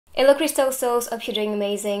Hello Crystal Souls, hope you're doing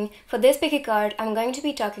amazing. For this picky card, I'm going to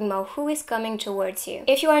be talking about who is coming towards you.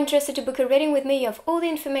 If you are interested to book a reading with me, you have all the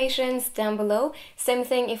information down below. Same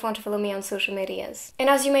thing if you want to follow me on social medias. And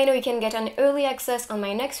as you may know, you can get an early access on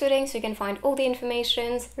my next reading, so you can find all the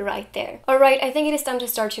information right there. Alright, I think it is time to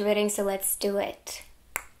start your reading, so let's do it.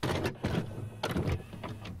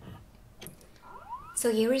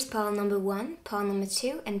 So here is pile number 1, pile number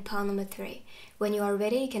 2, and pile number 3. When you are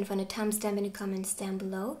ready, you can find a timestamp in the comments down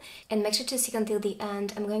below. And make sure to stick until the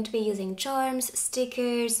end. I'm going to be using charms,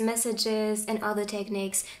 stickers, messages, and other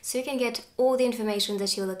techniques so you can get all the information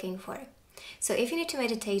that you're looking for. So if you need to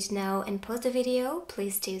meditate now and pause the video,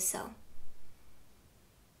 please do so.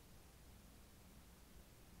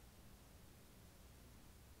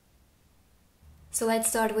 So let's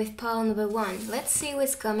start with pile number 1. Let's see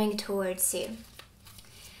what's coming towards you.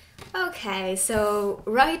 Okay, so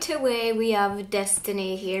right away we have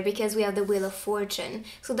destiny here because we have the Wheel of Fortune.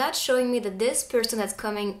 So that's showing me that this person that's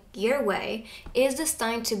coming your way is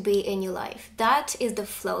destined to be in your life. That is the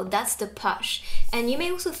flow, that's the push. And you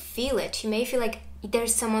may also feel it. You may feel like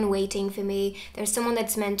there's someone waiting for me, there's someone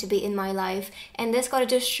that's meant to be in my life, and this card is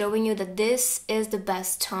just showing you that this is the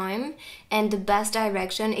best time and the best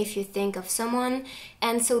direction if you think of someone.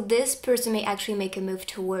 And so this person may actually make a move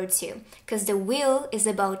towards you because the wheel is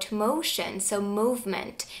about motion, so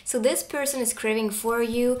movement. So this person is craving for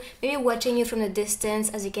you, maybe watching you from the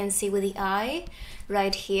distance, as you can see with the eye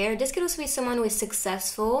right here. This could also be someone who is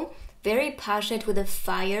successful, very passionate with a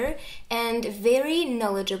fire, and very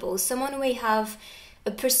knowledgeable. Someone who may have a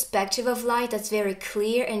perspective of life that's very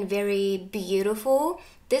clear and very beautiful.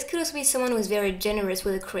 This could also be someone who is very generous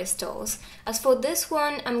with the crystals. As for this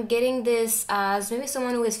one, I'm getting this as maybe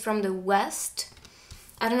someone who is from the West.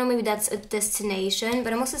 I don't know, maybe that's a destination,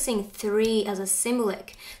 but I'm also seeing 3 as a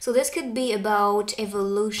symbolic. So this could be about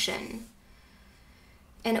evolution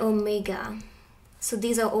and Omega. So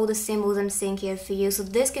these are all the symbols I'm seeing here for you. So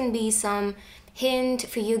this can be some hint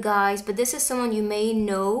for you guys, but this is someone you may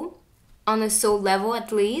know on a soul level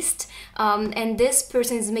at least. And this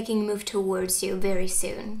person is making a move towards you very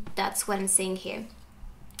soon. That's what I'm seeing here.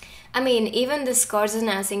 I mean, even the cards is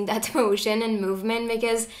announcing that motion and movement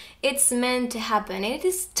because it's meant to happen. It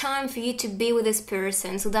is time for you to be with this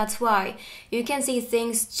person. So that's why you can see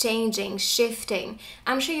things changing, shifting.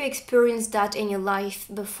 I'm sure you experienced that in your life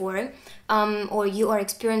before, or you are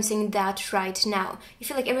experiencing that right now. You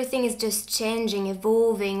feel like everything is just changing,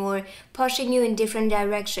 evolving, or pushing you in different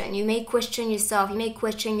direction. You may question yourself, you may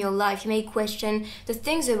question your life, you may question the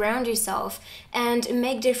things around yourself and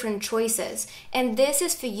make different choices. And this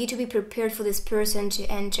is for you to be prepared for this person to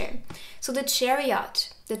enter. So the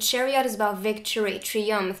Chariot is about victory,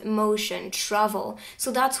 triumph, motion, travel.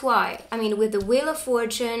 So that's why, I mean, with the Wheel of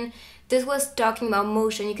Fortune, this was talking about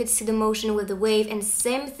motion. You could see the motion with the wave, and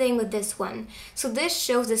same thing with this one. So this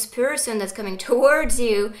shows this person that's coming towards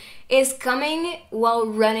you is coming while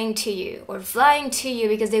running to you or flying to you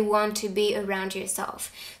because they want to be around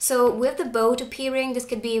yourself. So with the boat appearing, this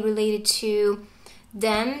could be related to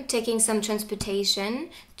them taking some transportation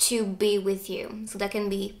to be with you. So that can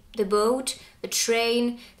be the boat, the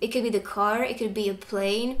train, it could be the car, it could be a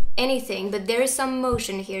plane, anything, but there is some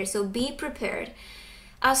motion here, so be prepared.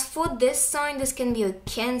 As for this sign, this can be a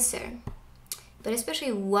Cancer, but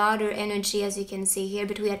especially water energy, as you can see here.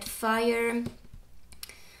 But we had fire,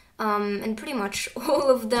 and pretty much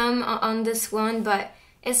all of them are on this one, but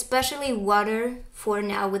especially water for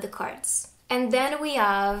now with the cards. And then we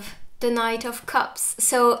have the Knight of Cups.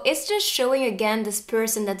 So it's just showing again this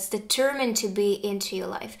person that's determined to be into your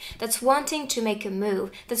life, that's wanting to make a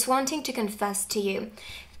move, that's wanting to confess to you.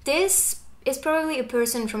 This is probably a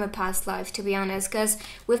person from a past life, to be honest, because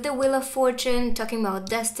with the Wheel of Fortune talking about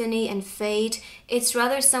destiny and fate, it's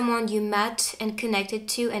rather someone you met and connected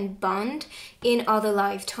to and bond in other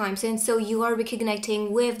lifetimes, and so you are reconnecting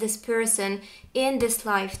with this person in this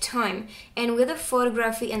lifetime. And with the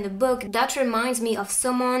photography and the book, that reminds me of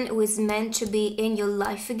someone who is meant to be in your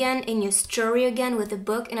life again, in your story again with the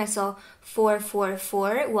book. And I saw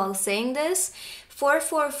 444 while saying this.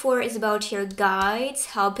 444 is about your guides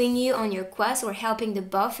helping you on your quest, or helping the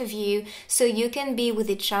both of you so you can be with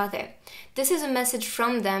each other. This is a message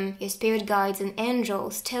from them, your spirit guides and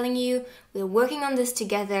angels, telling you we're working on this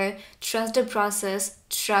together, trust the process,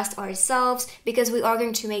 trust ourselves, because we are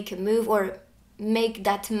going to make a move or make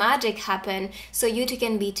that magic happen so you two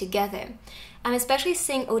can be together. I'm especially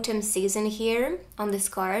seeing autumn season here on this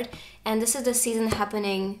card, and this is the season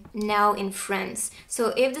happening now in France.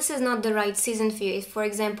 So if this is not the right season for you, if for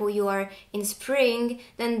example you are in spring,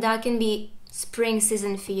 then that can be spring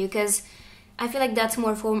season for you, because I feel like that's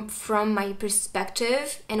more from my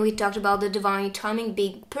perspective, and we talked about the divine timing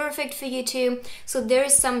being perfect for you too. So there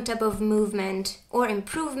is some type of movement or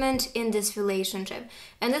improvement in this relationship,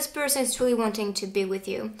 and this person is truly wanting to be with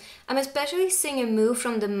you. I'm especially seeing a move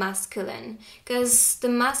from the masculine, because the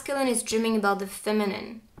masculine is dreaming about the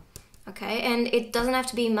feminine, okay? And it doesn't have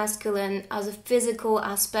to be masculine as a physical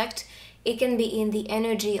aspect, it can be in the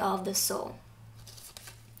energy of the soul.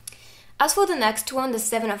 As for the next one, the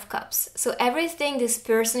Seven of Cups. So everything this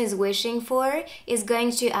person is wishing for is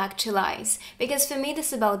going to actualize. Because for me, this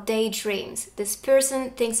is about daydreams. This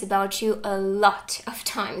person thinks about you a lot of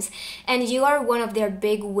times. And you are one of their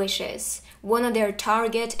big wishes, one of their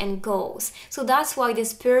target and goals. So that's why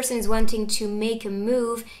this person is wanting to make a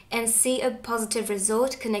move and see a positive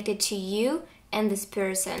result connected to you and this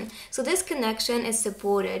person. So this connection is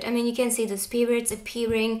supported. I mean, you can see the spirits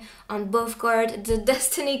appearing on both cards, the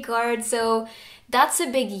destiny card. So that's a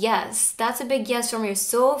big yes. That's a big yes from your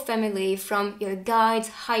soul family, from your guides,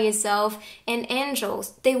 higher self, and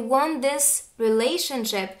angels. They want this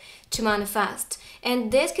relationship to manifest. And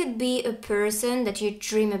this could be a person that you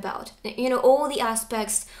dream about. You know, all the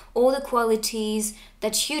aspects, all the qualities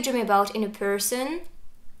that you dream about in a person,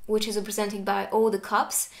 which is represented by all the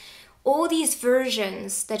cups. All these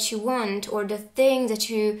versions that you want, or the things that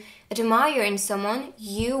you admire in someone,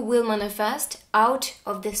 you will manifest out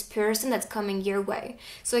of this person that's coming your way.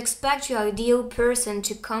 So expect your ideal person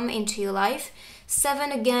to come into your life.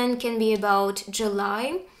 7 again can be about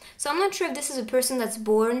July. So I'm not sure if this is a person that's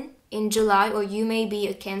born in July, or you may be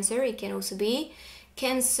a Cancer. It can also be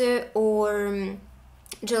Cancer, or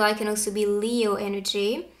July can also be Leo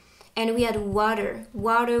energy. And we had water.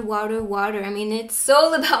 I mean, it's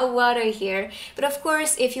all about water here. But of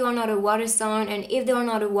course, if you are not a water sign, and if they are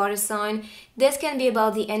not a water sign, this can be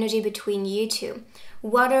about the energy between you two.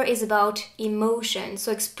 Water is about emotion,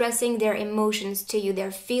 so expressing their emotions to you, their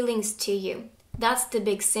feelings to you. That's the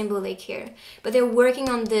big symbolic here. But they're working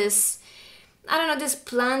on this, I don't know, this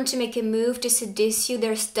plan to make a move to seduce you.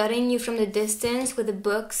 They're studying you from the distance with the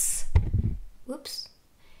books. Whoops.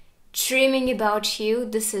 Dreaming about you.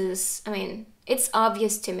 This is, I mean, it's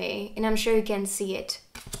obvious to me, and I'm sure you can see it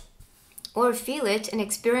or feel it and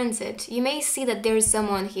experience it. You may see that there is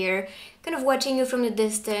someone here kind of watching you from the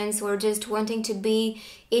distance, or just wanting to be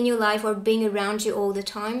in your life or being around you all the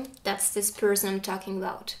time. That's this person I'm talking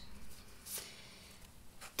about.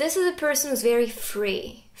 This is a person who's very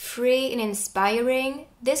free and inspiring.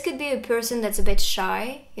 This could be a person that's a bit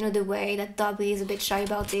shy, you know, the way that Dobby is a bit shy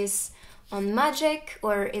about this on magic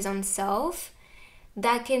or is on self.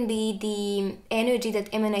 That can be the energy that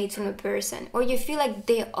emanates from a person, or you feel like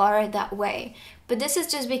they are that way. But this is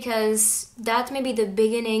just because that may be the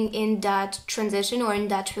beginning in that transition or in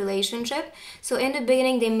that relationship. So in the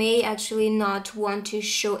beginning, they may actually not want to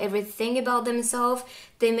show everything about themselves.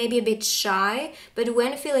 They may be a bit shy, but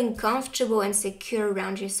when feeling comfortable and secure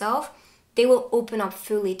around yourself, they will open up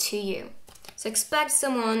fully to you. So expect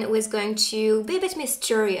someone who is going to be a bit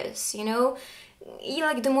mysterious, you know?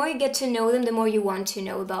 Like, the more you get to know them, the more you want to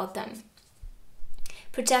know about them.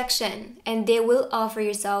 Protection, and they will offer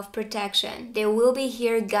yourself protection. They will be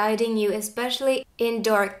here guiding you, especially in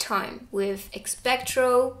dark time, with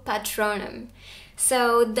Expectro Patronum.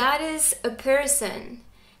 So that is a person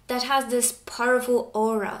that has this powerful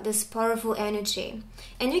aura, this powerful energy.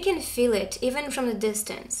 And you can feel it even from the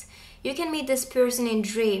distance. You can meet this person in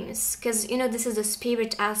dreams, because, you know, this is the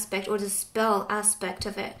spirit aspect or the spell aspect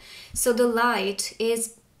of it. So the light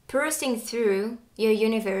is bursting through your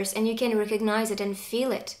universe, and you can recognize it and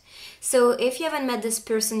feel it. So if you haven't met this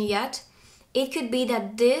person yet, it could be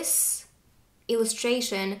that this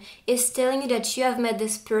illustration is telling you that you have met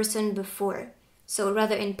this person before. So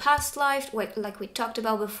rather in past life, like we talked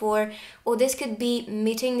about before, or this could be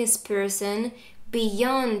meeting this person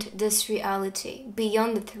beyond this reality,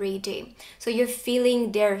 beyond the 3D. So you're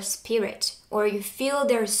feeling their spirit, or you feel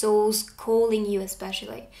their souls calling you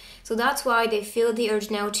especially. So that's why they feel the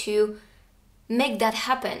urge now to make that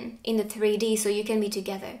happen in the 3D so you can be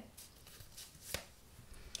together.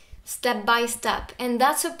 Step by step, and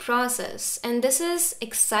that's a process, and this is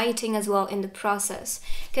exciting as well in the process,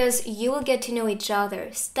 because you will get to know each other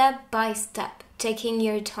step by step, taking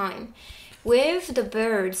your time. With the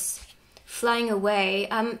birds flying away,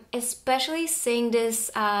 I'm especially seeing this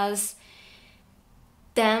as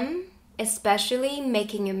them especially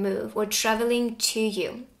making a move or traveling to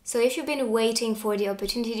you. So if you've been waiting for the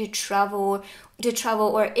opportunity to travel,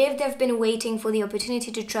 or if they've been waiting for the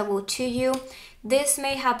opportunity to travel to you, this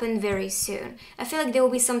may happen very soon. I feel like there will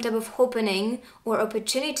be some type of opening or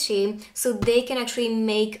opportunity so they can actually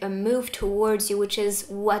make a move towards you, which is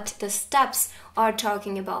what the steps are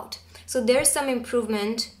talking about. So there's some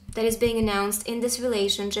improvement that is being announced in this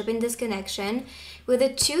relationship, in this connection. With the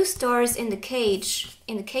 2 stars in the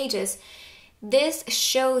cages, this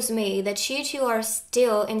shows me that you two are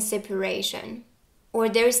still in separation, or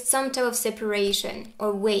there's some type of separation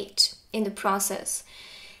or wait in the process.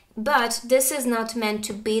 But this is not meant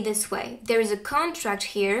to be this way. There is a contract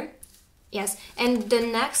here, yes, and the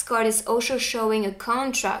next card is also showing a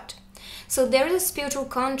contract. So there is a spiritual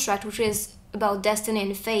contract which is about destiny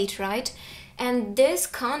and fate, right? And this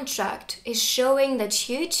contract is showing that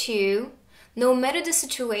you two, no matter the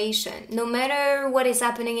situation, no matter what is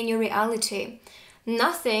happening in your reality,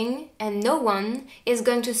 nothing and no one is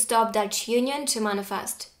going to stop that union to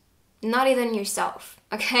manifest. Not even yourself,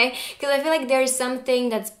 okay? Because I feel like there is something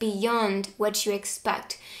that's beyond what you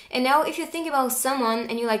expect. And now if you think about someone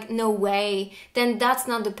and you're like, no way, then that's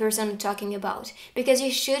not the person I'm talking about. Because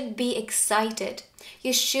you should be excited.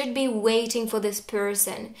 You should be waiting for this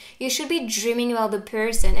person. You should be dreaming about the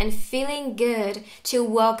person and feeling good to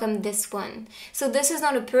welcome this one. So this is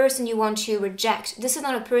not a person you want to reject. This is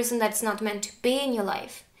not a person that's not meant to be in your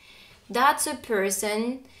life. That's a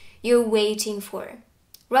person you're waiting for.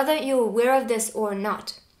 Whether you're aware of this or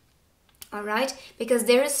not. Alright? Because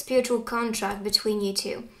there is a spiritual contract between you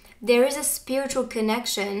two. There is a spiritual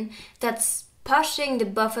connection that's pushing the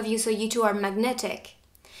both of you so you two are magnetic.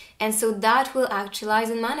 And so that will actualize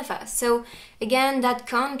and manifest. So again, that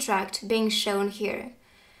contract being shown here.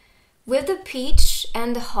 With the peach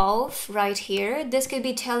and the half right here, this could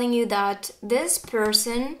be telling you that this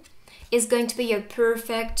person is going to be your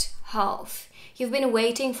perfect half. You've been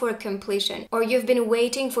waiting for a completion, or you've been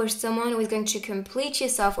waiting for someone who is going to complete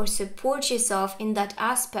yourself or support yourself in that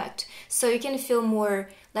aspect, so you can feel more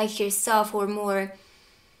like yourself or more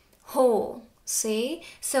whole. See?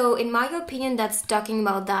 So in my opinion, that's talking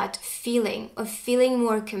about that feeling of feeling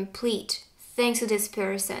more complete thanks to this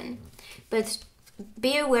person. But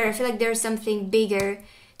be aware, I feel like there's something bigger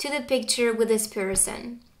to the picture with this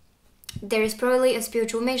person. There is probably a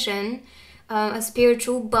spiritual mission, a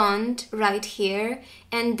spiritual bond right here,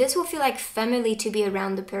 and this will feel like family to be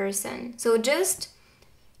around the person. So just,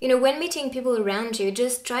 when meeting people around you,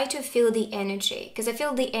 just try to feel the energy, because I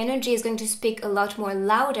feel the energy is going to speak a lot more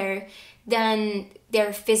louder than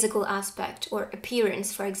their physical aspect or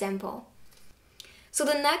appearance, for example. So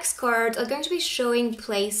the next cards are going to be showing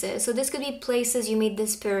places. So this could be places you meet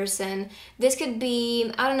this person. This could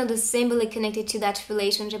be, I don't know, the symbol connected to that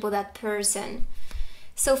relationship or that person.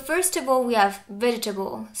 So first of all, we have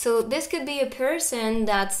vegetable. So this could be a person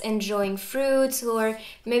that's enjoying fruits, or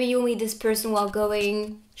maybe you meet this person while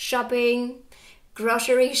going shopping,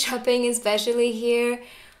 grocery shopping especially here.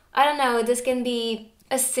 I don't know, this can be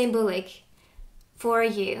a symbolic for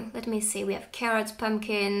you. Let me see, we have carrots,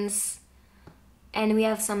 pumpkins, and we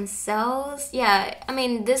have some cells. Yeah, I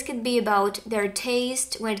mean, this could be about their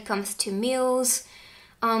taste when it comes to meals.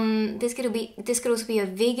 This could also be a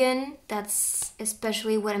vegan. That's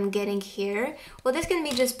especially what I'm getting here. Well, this can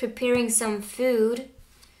be just preparing some food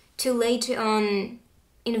to later on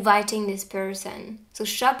inviting this person. So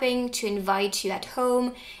shopping to invite you at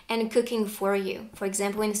home and cooking for you, for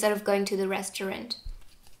example, instead of going to the restaurant.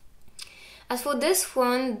 As for this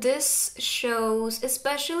one, this shows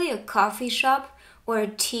especially a coffee shop or a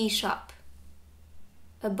tea shop.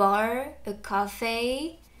 A bar, a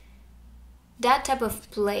cafe, that type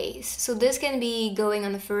of place. So this can be going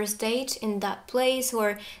on a first date in that place,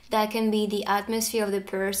 or that can be the atmosphere of the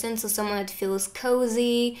person. So someone that feels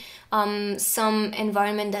cozy, some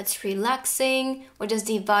environment that's relaxing, or just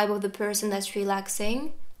the vibe of the person that's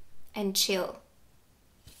relaxing and chill.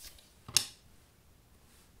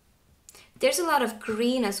 There's a lot of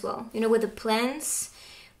green as well, with the plants,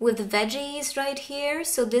 with the veggies right here.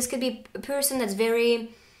 So this could be a person that's very,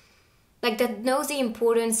 that knows the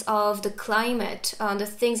importance of the climate, the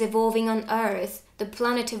things evolving on Earth, the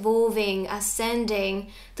planet evolving, ascending,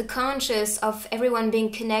 the conscious of everyone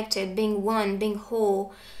being connected, being one, being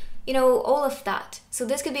whole, all of that. So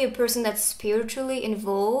this could be a person that's spiritually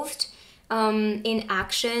involved in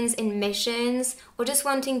actions, in missions, or just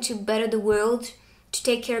wanting to better the world, to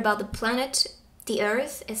take care about the planet, the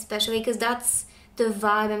Earth, especially, because that's the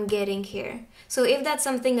vibe I'm getting here. So if that's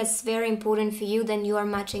something that's very important for you, then you are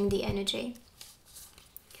matching the energy.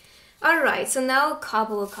 Alright, so now a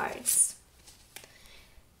couple of cards.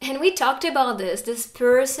 And we talked about this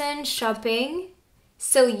person shopping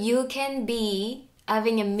so you can be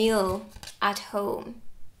having a meal at home.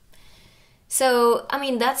 So, I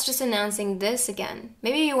mean, that's just announcing this again.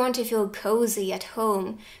 Maybe you want to feel cozy at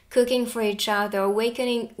home, cooking for each other, or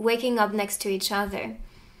waking up next to each other.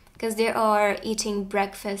 Because they are eating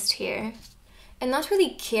breakfast here. and not really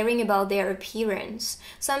caring about their appearance.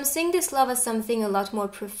 So I'm seeing this love as something a lot more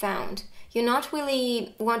profound. You're not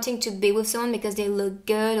really wanting to be with someone because they look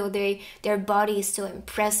good or their body is so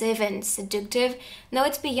impressive and seductive. No,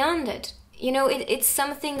 it's beyond it. You know, it's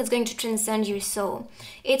something that's going to transcend your soul.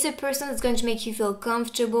 It's a person that's going to make you feel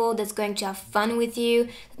comfortable, that's going to have fun with you,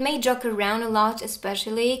 that may joke around a lot,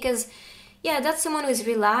 especially because, yeah, that's someone who is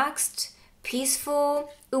relaxed, peaceful,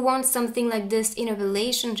 who wants something like this in a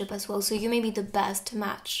relationship as well. So you may be the best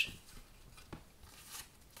match.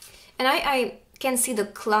 And I can see the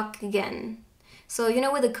clock again. So, you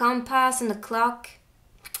know, with the compass and the clock,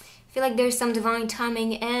 I feel like there's some divine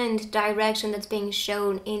timing and direction that's being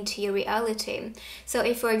shown into your reality. So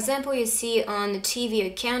if, for example, you see on the TV a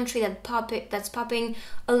country that's popping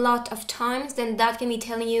a lot of times, then that can be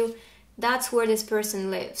telling you that's where this person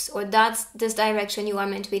lives, or that's this direction you are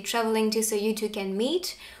meant to be traveling to so you two can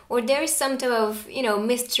meet, or there is some type of, you know,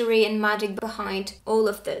 mystery and magic behind all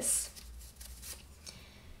of this.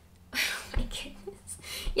 Oh my goodness.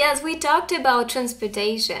 Yes, we talked about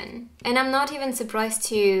transportation, and I'm not even surprised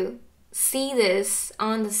to see this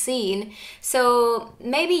on the scene. So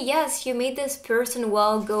maybe, yes, you meet this person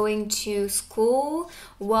while going to school,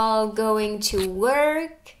 while going to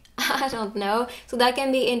work, I don't know. So that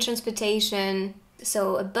can be in transportation.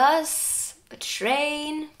 So a bus, a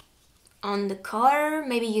train, on the car,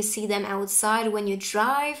 maybe you see them outside when you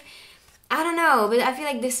drive. I don't know, but I feel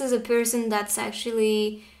like this is a person that's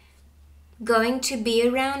actually going to be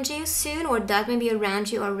around you soon, or that may be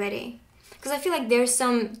around you already. Because I feel like there's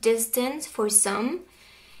some distance for some,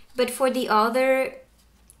 but for the other,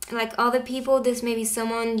 like other people, this may be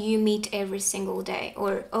someone you meet every single day,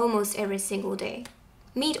 or almost every single day.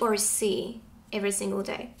 Meet or see every single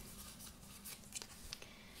day.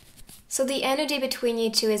 So the energy between you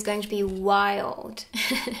two is going to be wild.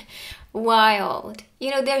 Wild. You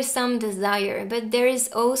know, there's some desire, but there is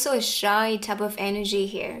also a shy type of energy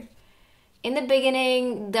here. In the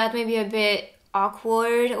beginning, that may be a bit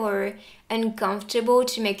awkward or uncomfortable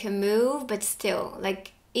to make a move, but still,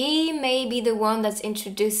 like, he may be the one that's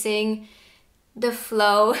introducing the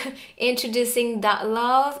flow, introducing that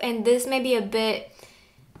love, and this may be a bit,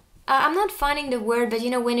 I'm not finding the word, but you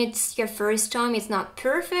know, when it's your first time, it's not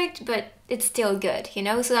perfect, but it's still good, you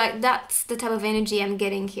know? So that's the type of energy I'm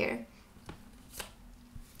getting here.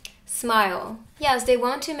 Smile. Yes, they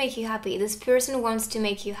want to make you happy. This person wants to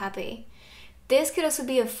make you happy. This could also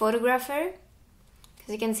be a photographer,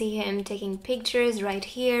 because you can see him taking pictures right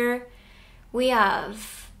here. We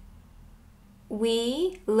have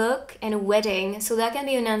we, look, and wedding. So that can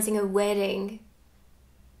be announcing a wedding.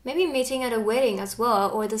 Maybe meeting at a wedding as well,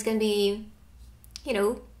 or this can be, you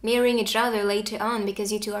know, mirroring each other later on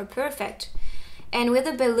because you two are perfect. And with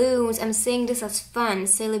the balloons, I'm seeing this as fun,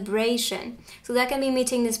 celebration. So that can be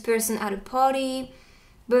meeting this person at a party,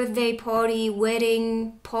 birthday party,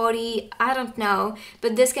 wedding party, I don't know.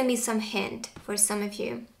 But this can be some hint for some of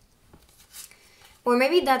you. Or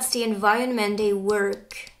maybe that's the environment they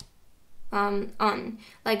work on.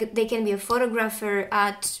 Like they can be a photographer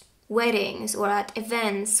at weddings or at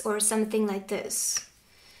events or something like this.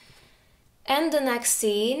 And the next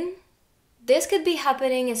scene, this could be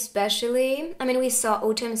happening especially, I mean, we saw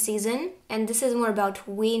autumn season, and this is more about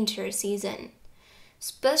winter season.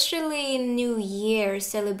 Especially New Year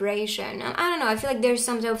celebration. I don't know, I feel like there's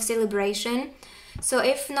some type of celebration. So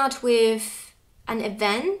if not with an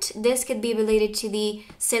event, this could be related to the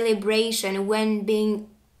celebration when being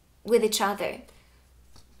with each other.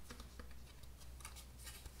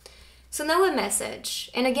 So now a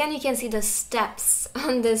message. And again, you can see the steps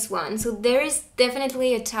on this one. So there is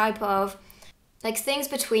definitely a type of, like, things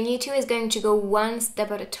between you two is going to go one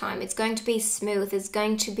step at a time. It's going to be smooth. It's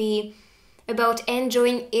going to be about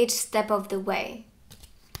enjoying each step of the way.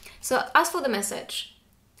 So as for the message,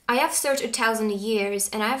 I have searched 1,000 years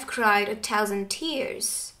and I have cried 1,000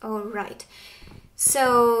 tears. All right.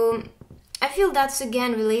 So I feel that's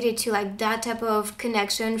again related to like that type of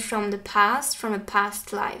connection from the past, from a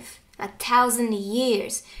past life. 1,000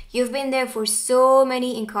 years. You've been there for so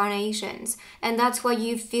many incarnations, and that's why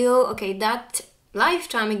you feel, okay, that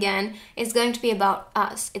lifetime again is going to be about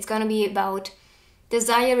us. It's going to be about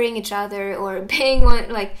desiring each other or being one,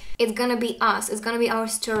 like, it's going to be us. It's going to be our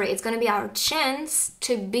story. It's going to be our chance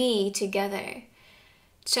to be together.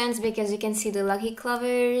 Chance because you can see the lucky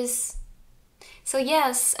clovers. So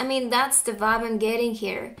yes, I mean, that's the vibe I'm getting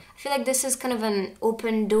here. I feel like this is kind of an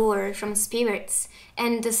open door from spirits,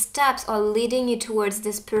 and the steps are leading you towards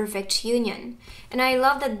this perfect union. And I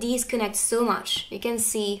love that these connect so much. You can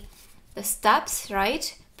see the steps,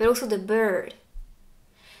 right? But also the bird.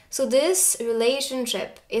 So this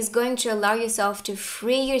relationship is going to allow yourself to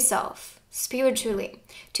free yourself spiritually,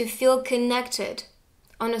 to feel connected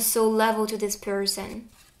on a soul level to this person.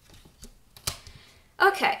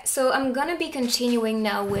 Okay, so I'm gonna be continuing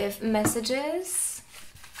now with messages.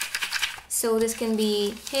 So this can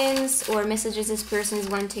be hints or messages this person is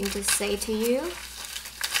wanting to say to you.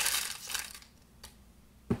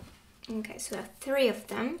 Okay, so I have 3 of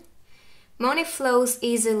them. Money flows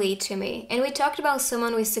easily to me. And we talked about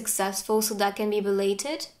someone who is successful, so that can be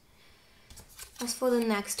related. As for the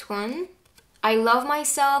next one, I love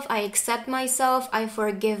myself, I accept myself, I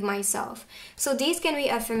forgive myself. So these can be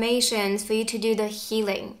affirmations for you to do the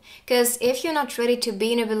healing. Because if you're not ready to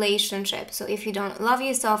be in a relationship, so if you don't love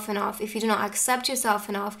yourself enough, if you do not accept yourself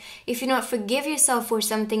enough, if you do not forgive yourself for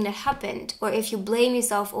something that happened, or if you blame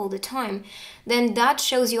yourself all the time, then that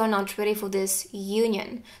shows you are not ready for this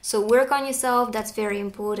union. So work on yourself, that's very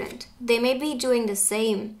important. They may be doing the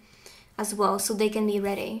same as well, so they can be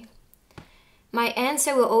ready. My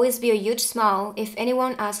answer will always be a huge smile if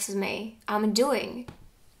anyone asks me, I'm doing.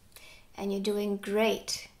 And you're doing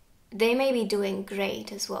great. They may be doing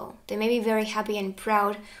great as well. They may be very happy and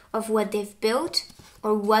proud of what they've built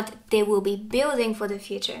or what they will be building for the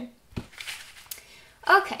future.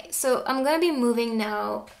 Okay, so I'm going to be moving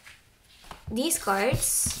now these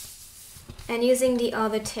cards and using the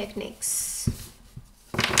other techniques.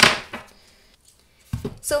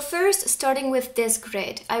 So first, starting with this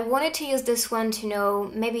grid, I wanted to use this one to know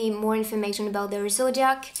maybe more information about their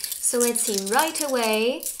zodiac. So let's see right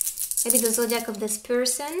away, maybe the zodiac of this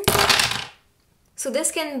person. So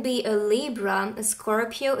this can be a Libra, a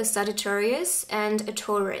Scorpio, a Sagittarius, and a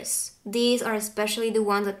Taurus. These are especially the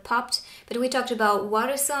ones that popped, but we talked about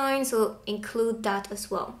water signs, so include that as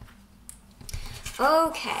well.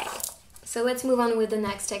 Okay, so let's move on with the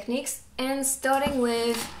next techniques, and starting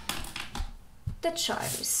with the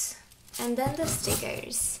charms and then the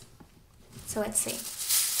stickers. So let's see.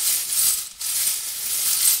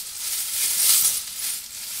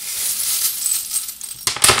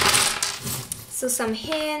 So some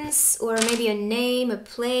hints or maybe a name, a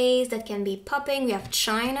place that can be popping. We have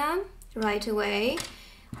China right away.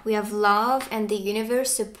 We have love and the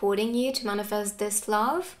universe supporting you to manifest this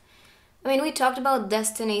love. I mean, we talked about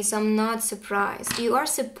destiny, so I'm not surprised. You are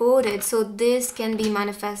supported, so this can be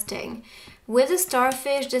manifesting. With the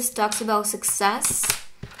starfish, this talks about success.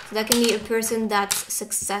 So that can be a person that's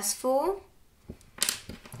successful.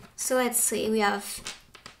 So let's see, we have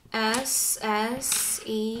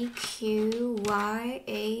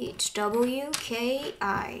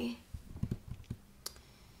SSEQYHWKI.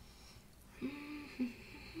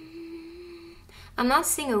 I'm not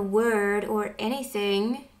seeing a word or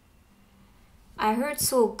anything. I heard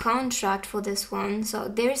soul contract for this one, so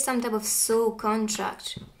there is some type of soul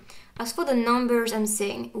contract. As for the numbers, I'm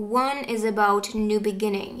seeing 1 is about new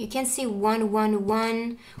beginning. You can see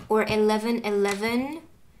 111 or 1111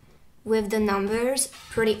 with the numbers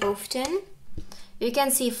pretty often. You can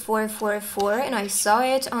see 444, and I saw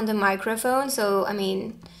it on the microphone, so I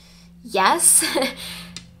mean, yes.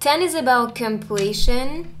 10 is about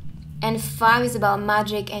completion, and 5 is about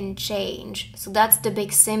magic and change. So that's the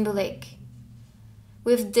big symbolic.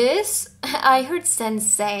 With this, I heard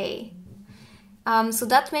sensei. So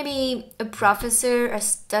that may be a professor, a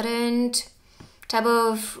student type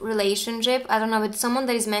of relationship. I don't know, but someone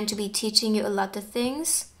that is meant to be teaching you a lot of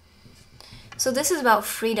things. So this is about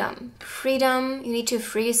freedom. Freedom, you need to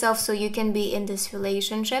free yourself so you can be in this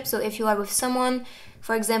relationship. So if you are with someone,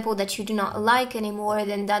 for example, that you do not like anymore,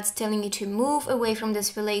 then that's telling you to move away from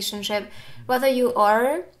this relationship. Whether you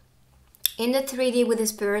are in the 3D with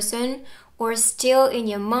this person or still in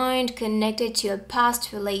your mind connected to a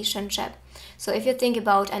past relationship. So if you think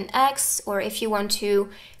about an ex, or if you want to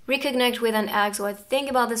reconnect with an ex, or think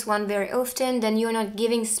about this one very often, then you're not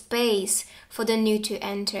giving space for the new to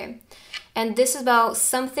enter. And this is about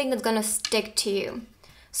something that's gonna stick to you.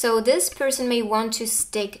 So this person may want to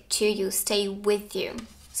stick to you, stay with you.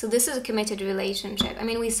 So this is a committed relationship. I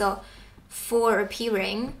mean, we saw 4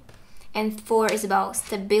 appearing, and 4 is about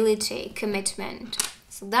stability, commitment.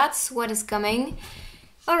 So that's what is coming.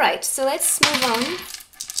 All right, so let's move on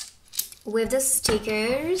with the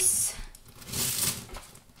stickers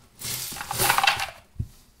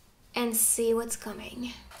and see what's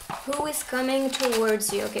coming. Who is coming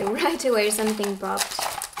towards you? Okay, right away something popped.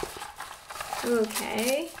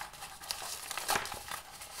 Okay.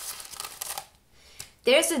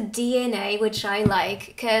 There's a DNA, which I like,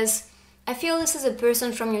 because I feel this is a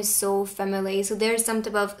person from your soul family. So there's some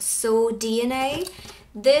type of soul DNA.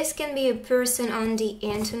 This can be a person on the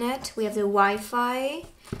internet. We have the Wi-Fi.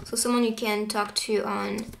 So someone you can talk to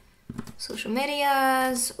on social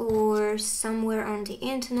medias or somewhere on the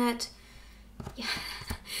internet. Yeah.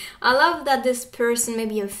 I love that this person may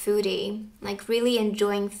be a foodie, like really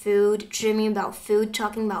enjoying food, dreaming about food,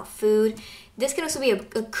 talking about food. This can also be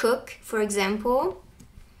a cook, for example.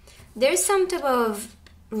 There's some type of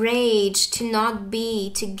rage to not be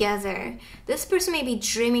together. This person may be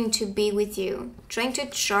dreaming to be with you, trying to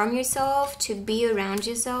charm yourself, to be around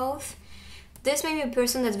yourself. This may be a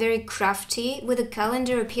person that's very crafty. With the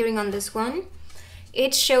calendar appearing on this one,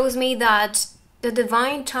 it shows me that the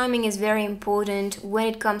divine timing is very important when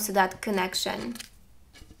it comes to that connection.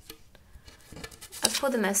 As for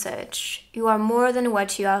the message, you are more than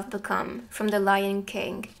what you have become, from the Lion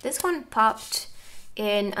King. This one popped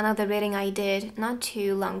in another reading I did not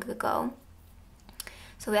too long ago.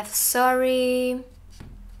 So we have sorry.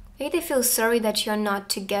 Maybe they feel sorry that you're not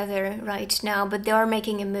together right now, but they are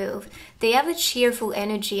making a move. They have a cheerful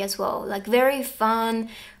energy as well, like very fun,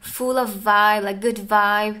 full of vibe, like good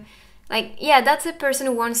vibe. Like, yeah, that's a person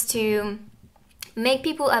who wants to make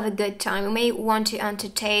people have a good time, who may want to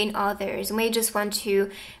entertain others, who may just want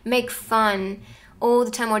to make fun all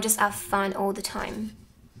the time or just have fun all the time.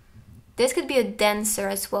 This could be a dancer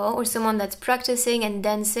as well, or someone that's practicing and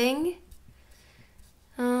dancing,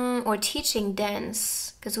 or teaching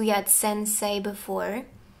dance, because we had sensei before.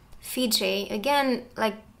 Fiji, again,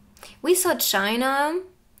 like we saw China.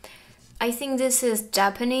 I think this is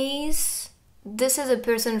Japanese. This is a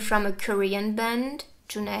person from a Korean band,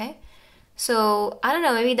 June. So I don't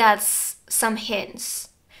know, maybe that's some hints.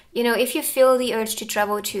 You know, if you feel the urge to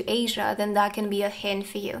travel to Asia, then that can be a hint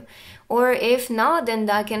for you. Or if not, then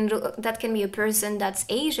that can be a person that's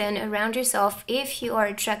Asian around yourself if you are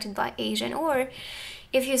attracted by Asian, or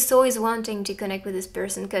if your soul is wanting to connect with this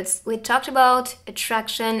person, because we talked about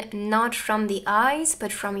attraction not from the eyes,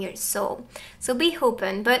 but from your soul. So be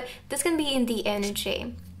open, but this can be in the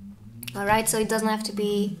energy. All right, so it doesn't have to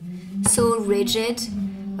be so rigid,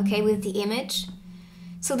 okay, with the image.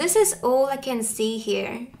 So this is all I can see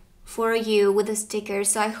here for you with the sticker.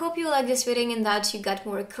 So I hope you like this reading and that you got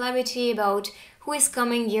more clarity about who is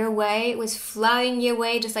coming your way, who is flying your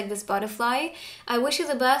way, just like this butterfly. I wish you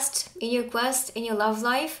the best in your quest, in your love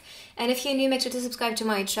life. And if you're new, make sure to subscribe to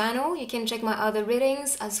my channel. You can check my other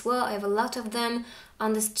readings as well. I have a lot of them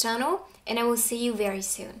on this channel. And I will see you very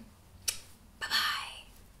soon.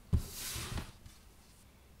 Bye-bye.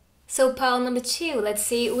 So pile number 2, let's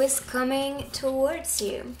see who is coming towards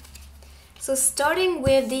you. So starting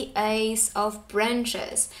with the Ace of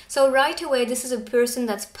Branches. So right away, this is a person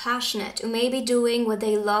that's passionate, who may be doing what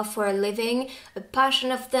they love for a living, a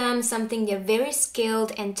passion of them, something they're very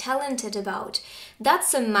skilled and talented about.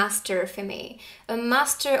 That's a master for me. A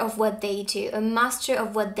master of what they do, a master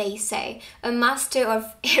of what they say, a master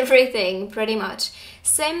of everything, pretty much.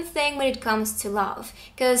 Same thing when it comes to love.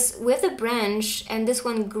 Because with the branch and this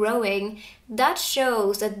one growing, that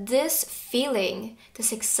shows that this feeling,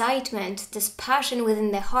 this excitement, this passion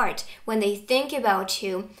within their heart when they think about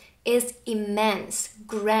you is immense,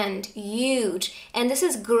 grand, huge, and this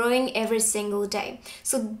is growing every single day.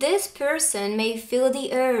 So this person may feel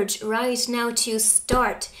the urge right now to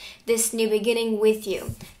start this new beginning with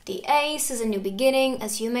you. The Ace is a new beginning,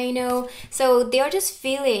 as you may know, so they are just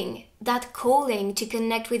feeling that calling to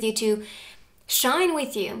connect with you, to shine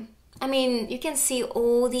with you. I mean, you can see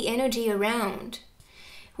all the energy around.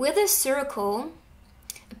 With a circle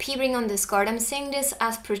appearing on this card, I'm seeing this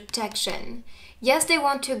as protection. Yes, they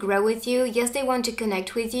want to grow with you. Yes, they want to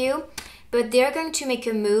connect with you. But they're going to make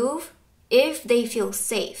a move if they feel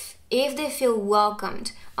safe, if they feel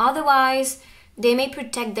welcomed. Otherwise, they may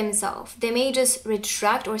protect themselves. They may just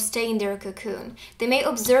retract or stay in their cocoon. They may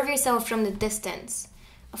observe yourself from the distance.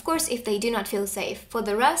 Of course, if they do not feel safe. For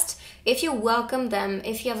the rest, if you welcome them,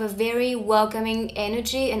 if you have a very welcoming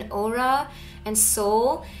energy and aura and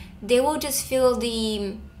soul, they will just feel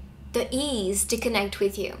the ease to connect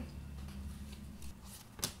with you.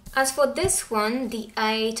 As for this one, the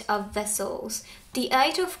 8 of Vessels. The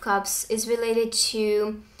 8 of Cups is related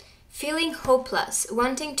to feeling hopeless,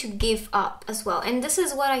 wanting to give up as well. And this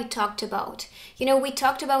is what I talked about. You know, we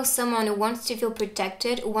talked about someone who wants to feel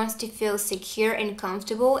protected, who wants to feel secure and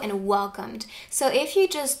comfortable and welcomed. So if you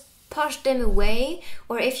just push them away,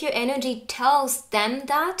 or if your energy tells them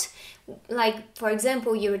that, like, for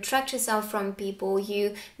example, you retract yourself from people,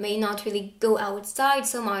 you may not really go outside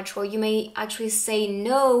so much, or you may actually say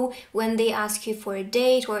no when they ask you for a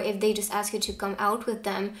date, or if they just ask you to come out with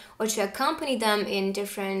them, or to accompany them in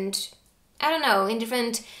different, I don't know, in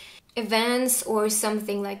different events or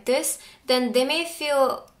something like this, then they may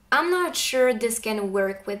feel, I'm not sure this can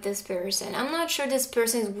work with this person. I'm not sure this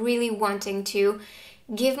person is really wanting to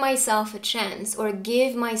give myself a chance or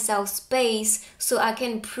give myself space so I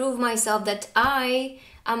can prove myself that I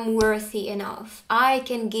I'm worthy enough. I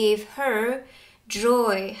can give her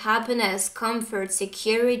joy, happiness, comfort,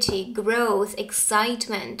 security, growth,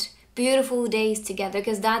 excitement, beautiful days together,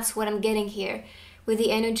 because that's what I'm getting here with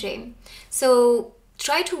the energy. So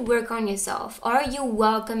try to work on yourself. Are you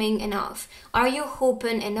welcoming enough? Are you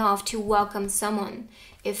open enough to welcome someone?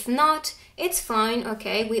 If not, it's fine,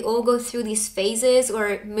 okay? We all go through these phases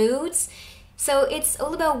or moods. So it's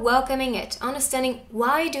all about welcoming it, understanding,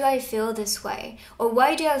 why do I feel this way? Or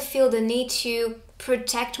why do I feel the need to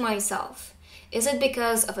protect myself? Is it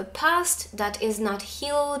because of a past that is not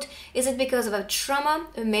healed? Is it because of a trauma,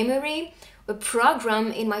 a memory, a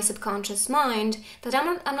program in my subconscious mind that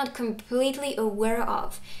I'm not completely aware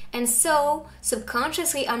of? And so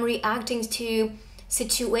subconsciously I'm reacting to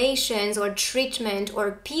situations or treatment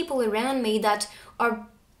or people around me that are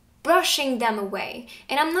brushing them away.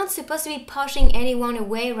 And I'm not supposed to be pushing anyone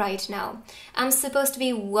away right now. I'm supposed to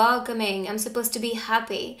be welcoming. I'm supposed to be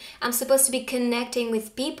happy. I'm supposed to be connecting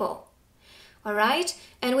with people. All right?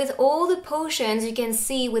 And with all the potions you can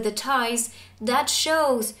see with the ties, that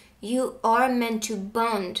shows you are meant to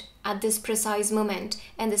bond at this precise moment.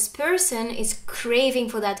 And this person is craving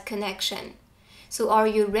for that connection. So are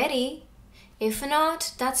you ready? If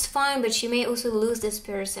not, that's fine, but you may also lose this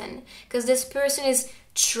person, because this person is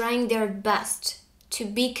trying their best to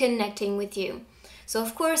be connecting with you. So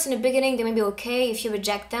of course, in the beginning, they may be okay if you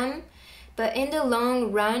reject them, but in the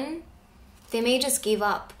long run, they may just give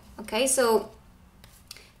up, okay? So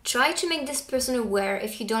try to make this person aware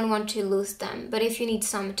if you don't want to lose them, but if you need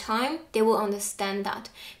some time, they will understand that.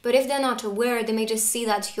 But if they're not aware, they may just see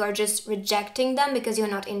that you are just rejecting them because you're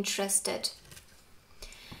not interested.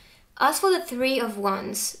 As for the Three of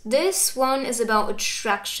Wands, this one is about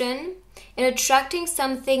attraction and attracting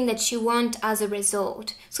something that you want as a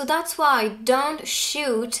result. So that's why don't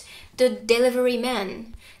shoot the delivery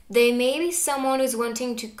man. There may be someone who's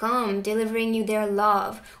wanting to come, delivering you their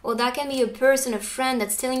love. Or that can be a person, a friend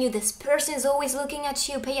that's telling you this person is always looking at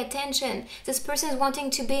you, pay attention. This person is wanting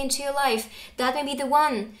to be into your life. That may be the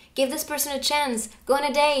one. Give this person a chance. Go on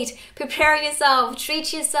a date. Prepare yourself.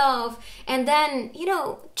 Treat yourself. And then,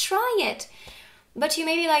 try it. But you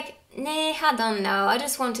may be like, nah, I don't know, I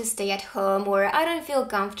just want to stay at home, or I don't feel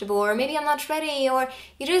comfortable, or maybe I'm not ready, or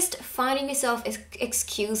you're just finding yourself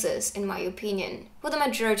excuses, in my opinion, for the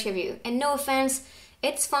majority of you. And no offense,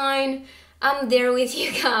 it's fine, I'm there with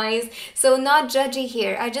you guys, so not judgy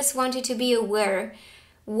here. I just want you to be aware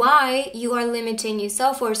why you are limiting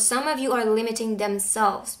yourself, or some of you are limiting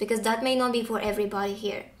themselves, because that may not be for everybody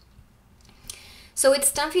here. So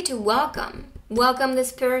it's time for you to welcome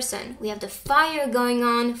this person. We have the fire going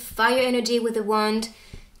on, fire energy with the wand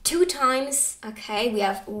 2 times, okay? We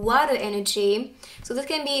have water energy. So this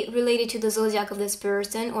can be related to the zodiac of this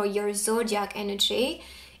person or your zodiac energy.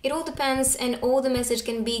 It all depends, and all the message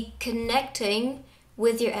can be connecting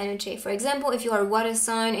with your energy. For example, if you are a water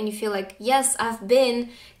sign and you feel like, yes, I've been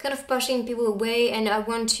kind of pushing people away and I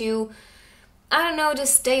want to,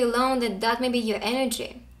 just stay alone, that may be your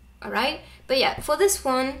energy, all right? But yeah, for this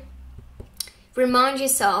one, remind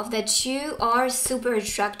yourself that you are super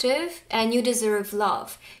attractive and you deserve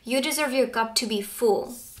love. You deserve your cup to be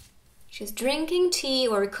full. She's drinking tea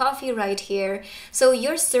or coffee right here. So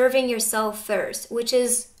you're serving yourself first, which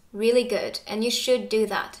is really good, and you should do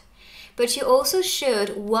that. But you also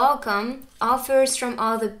should welcome offers from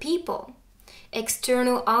other people,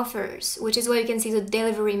 external offers, which is why you can see the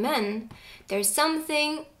delivery men. There's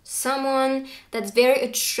someone that's very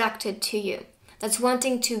attracted to you, that's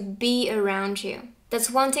wanting to be around you,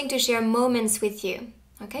 that's wanting to share moments with you.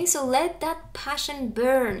 Okay, so let that passion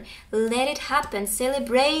burn, let it happen,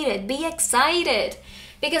 celebrate it, be excited,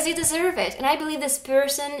 because you deserve it. And I believe this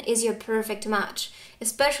person is your perfect match,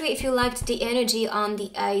 especially if you liked the energy on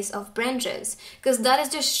the Ace of Branches, because that is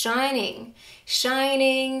just shining.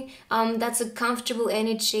 That's a comfortable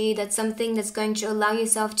energy, that's something that's going to allow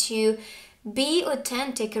yourself to be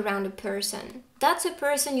authentic around a person. That's a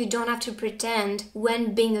person you don't have to pretend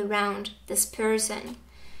when being around this person.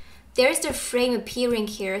 There's the frame appearing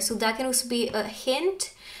here, so that can also be a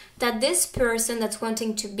hint that this person that's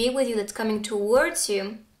wanting to be with you, that's coming towards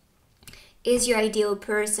you, is your ideal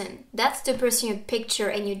person. That's the person you picture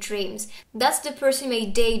in your dreams. That's the person you may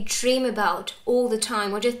daydream about all the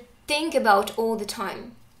time, or just think about all the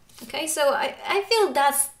time. Okay, so I feel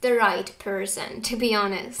that's the right person, to be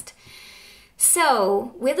honest.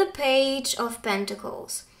 So, with the Page of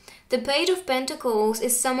Pentacles. The Page of Pentacles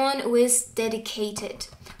is someone who is dedicated,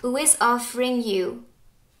 who is offering you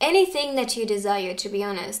anything that you desire, to be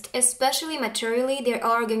honest. Especially materially, they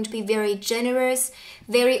are going to be very generous,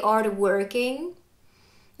 very hardworking.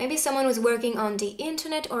 Maybe someone was working on the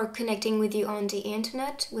internet or connecting with you on the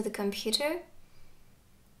internet with a computer.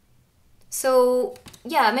 So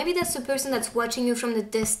yeah, maybe that's the person that's watching you from the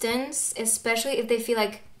distance, especially if they feel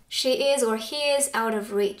like she is or he is out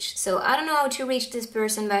of reach. So I don't know how to reach this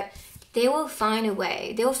person, but they will find a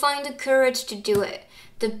way. They'll find the courage to do it.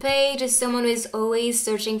 The page is someone who is always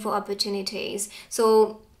searching for opportunities.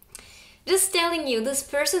 So just telling you, this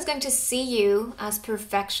person is going to see you as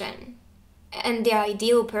perfection and their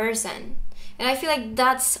ideal person. And I feel like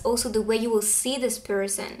that's also the way you will see this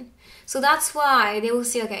person. So that's why they will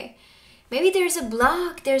see, okay, maybe there's a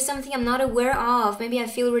block, there's something I'm not aware of. Maybe I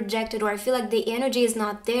feel rejected, or I feel like the energy is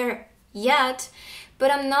not there yet,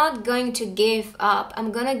 but I'm not going to give up.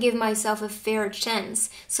 I'm gonna give myself a fair chance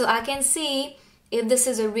so I can see if this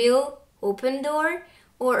is a real open door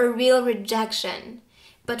or a real rejection.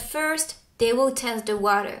 But first, they will test the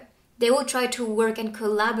water. They will try to work and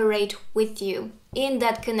collaborate with you in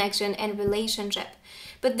that connection and relationship.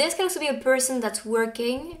 But this can also be a person that's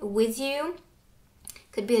working with you.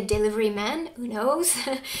 Could be a delivery man, who knows?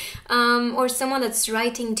 Or someone that's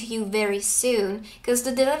writing to you very soon. Because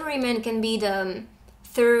the delivery man can be the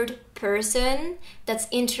third person that's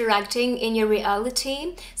interacting in your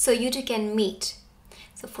reality, so you two can meet.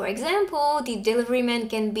 So for example, the delivery man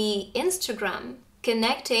can be Instagram,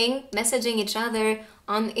 connecting, messaging each other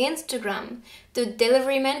on Instagram. The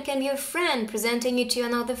delivery man can be a friend, presenting you to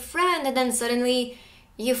another friend, and then suddenly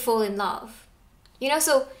you fall in love. You know,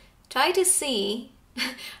 so try to see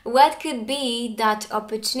what could be that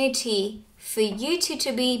opportunity for you two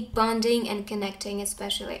to be bonding and connecting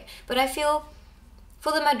especially. But I feel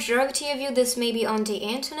for the majority of you, this may be on the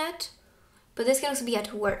internet, but this can also be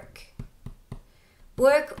at work.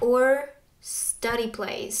 Work or study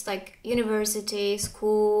place, like university,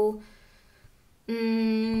 school,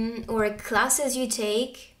 or classes you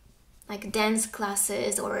take, like dance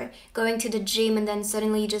classes, or going to the gym and then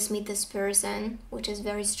suddenly you just meet this person, which is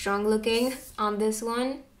very strong looking on this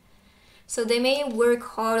one. So they may work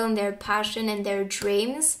hard on their passion and their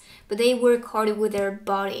dreams, but they work hard with their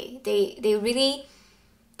body. They really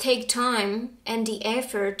take time and the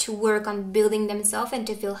effort to work on building themselves and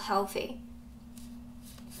to feel healthy.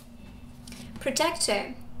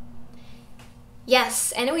 Protector.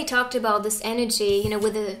 Yes, and we talked about this energy,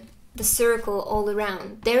 with the circle all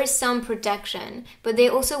around. There is some protection, but they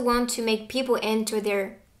also want to make people enter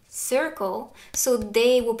their circle so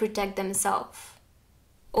they will protect themselves.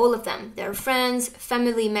 All of them, their friends,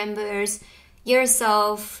 family members,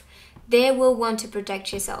 yourself, they will want to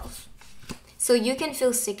protect yourself. So you can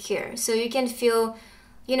feel secure, so you can feel,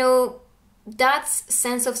 that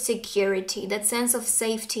sense of security, that sense of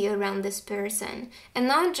safety around this person. And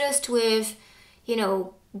not just with,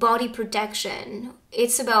 body protection.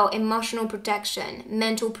 It's about emotional protection,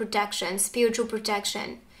 mental protection, spiritual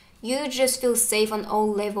protection. You just feel safe on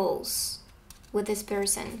all levels with this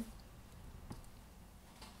person.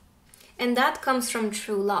 And that comes from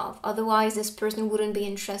true love. Otherwise, this person wouldn't be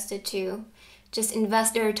interested to just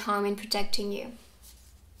invest their time in protecting you.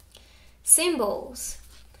 Symbols.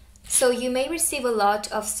 So you may receive a lot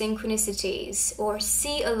of synchronicities or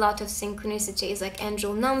see a lot of synchronicities, like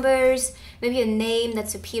angel numbers, maybe a name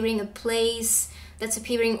that's appearing, a place that's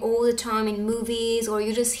appearing all the time in movies, or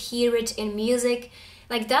you just hear it in music.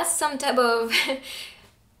 Like that's some type of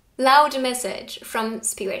loud message from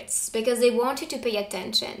spirits, because they want you to pay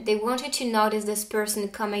attention. They want you to notice this person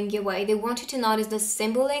coming your way. They want you to notice the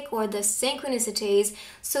symbolic or the synchronicities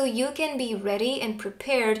so you can be ready and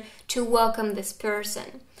prepared to welcome this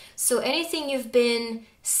person. So anything you've been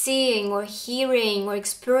seeing or hearing or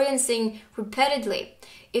experiencing repeatedly,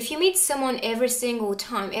 if you meet someone every single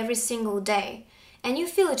time, every single day, and you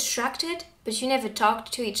feel attracted, but you never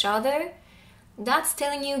talked to each other, that's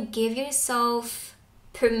telling you give yourself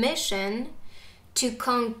permission to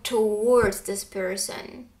come towards this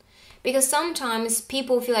person. Because sometimes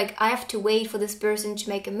people feel like I have to wait for this person to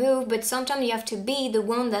make a move, but sometimes you have to be the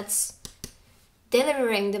one that's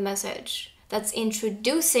delivering the message, that's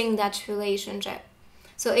introducing that relationship.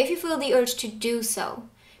 So if you feel the urge to do so,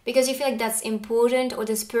 because you feel like that's important, or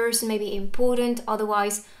this person may be important,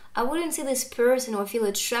 otherwise I wouldn't see this person or feel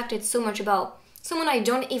attracted so much about someone I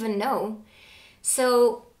don't even know.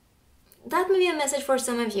 So that may be a message for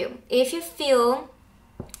some of you. If you feel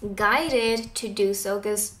guided to do so,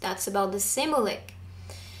 because that's about the symbolic,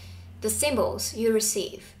 the symbols you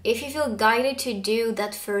receive. If you feel guided to do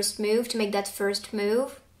that first move, to make that first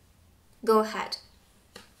move, go ahead.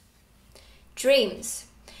 Dreams.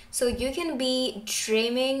 So you can be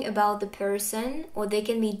dreaming about the person, or they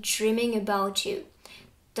can be dreaming about you.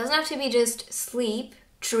 Doesn't have to be just sleep,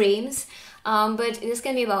 dreams, but this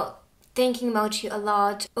can be about thinking about you a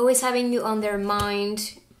lot, always having you on their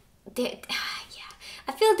mind. Yeah,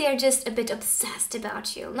 I feel they're just a bit obsessed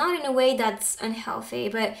about you. Not in a way that's unhealthy,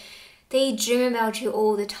 but they dream about you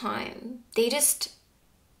all the time. They just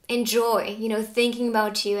enjoy, thinking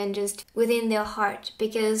about you and just within their heart,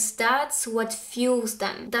 because that's what fuels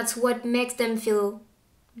them. That's what makes them feel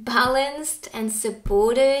balanced and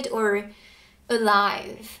supported or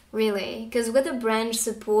alive, really. Because with the branch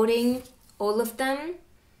supporting all of them,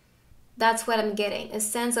 that's what I'm getting. A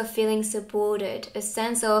sense of feeling supported, a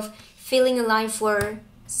sense of feeling alive for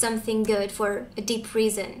something good, for a deep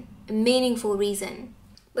reason, a meaningful reason.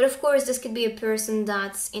 But of course, this could be a person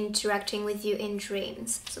that's interacting with you in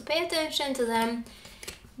dreams. So pay attention to them.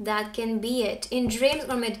 That can be it. In dreams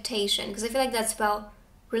or meditation, because I feel like that's about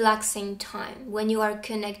relaxing time, when you are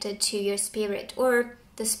connected to your spirit or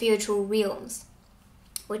the spiritual realms,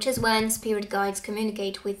 which is when spirit guides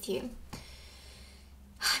communicate with you.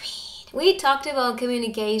 I mean, we talked about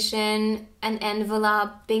communication, an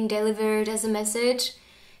envelope being delivered as a message.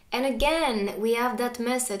 And again, we have that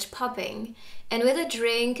message popping. And with a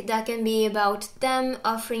drink, that can be about them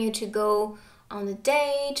offering you to go on a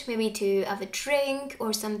date, maybe to have a drink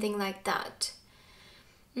or something like that.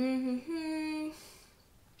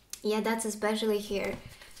 Yeah, that's especially here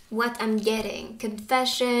what I'm getting.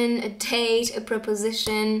 Confession, a date, a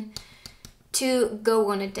proposition to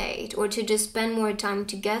go on a date or to just spend more time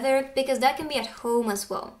together, because that can be at home as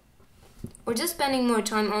well. Or just spending more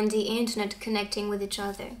time on the internet connecting with each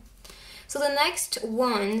other. So the next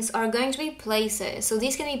ones are going to be places. So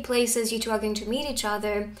these can be places you two are going to meet each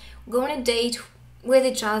other, go on a date with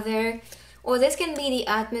each other, or this can be the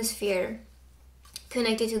atmosphere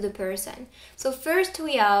connected to the person. So first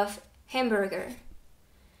we have hamburger.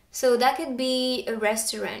 So that could be a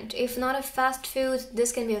restaurant. If not a fast food,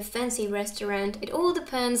 this can be a fancy restaurant. It all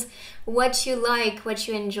depends what you like, what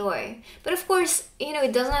you enjoy. But of course,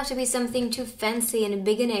 it doesn't have to be something too fancy in the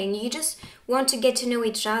beginning. You just want to get to know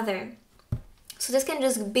each other. So this can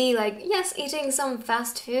just be like, yes, eating some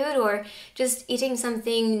fast food or just eating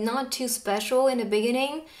something not too special in the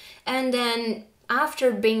beginning. And then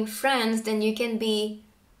after being friends, then you can be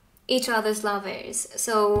each other's lovers.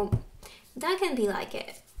 So that can be like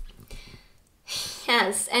it.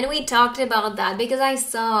 Yes, and we talked about that because I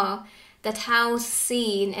saw that house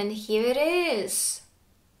scene and here it is.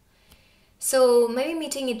 So maybe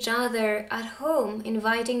meeting each other at home,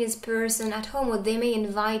 inviting this person at home, or they may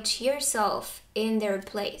invite yourself in their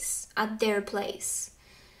place, at their place.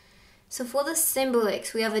 So for the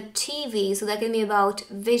symbolics, we have a TV, so that can be about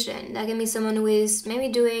vision. That can be someone who is maybe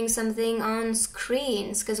doing something on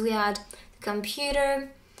screens, because we had the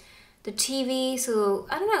computer, the TV, so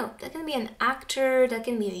I don't know, that can be an actor, that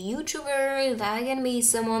can be a YouTuber, that can be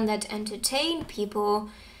someone that entertains people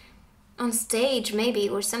on stage maybe,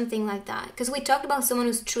 or something like that. Because we talked about someone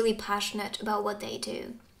who's truly passionate about what they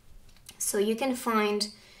do. So you can find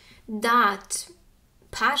that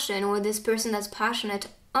passion or this person that's passionate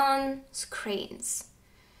on screens.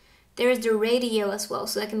 There's the radio as well,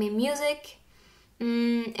 so that can be music,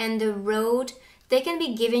 and the road. They can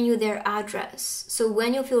be giving you their address, so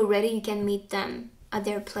when you feel ready, you can meet them at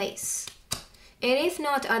their place. And if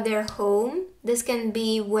not at their home, this can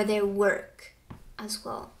be where they work as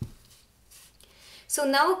well. So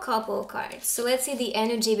now a couple cards. So let's see the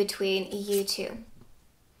energy between you two.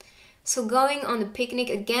 So going on the picnic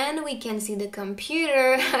again, we can see the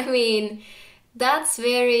computer. I mean, that's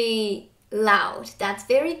very loud, that's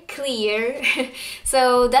very clear.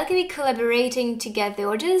 So that can be collaborating together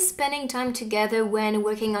or just spending time together when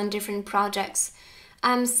working on different projects.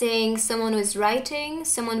 I'm saying someone who is writing,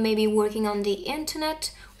 someone maybe working on the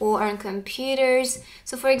internet or on computers.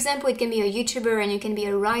 So for example, it can be a YouTuber and you can be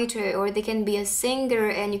a writer, or they can be a singer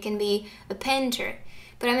and you can be a painter.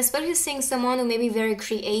 But I'm especially seeing someone who may be very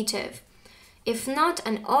creative. If not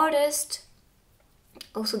an artist,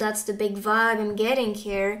 also that's the big vibe I'm getting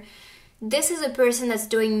here. This is a person that's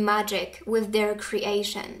doing magic with their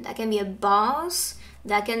creation. That can be a boss,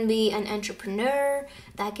 that can be an entrepreneur,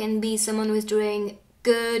 that can be someone who is doing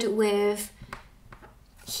good with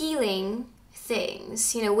healing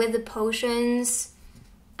things, with the potions.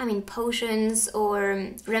 I mean, potions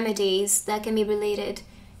or remedies that can be related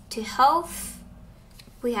to health.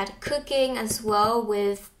 We had cooking as well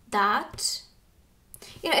with that.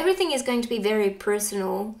 Everything is going to be very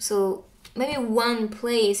personal, so maybe one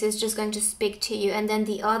place is just going to speak to you and then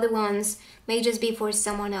the other ones may just be for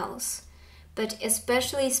someone else. But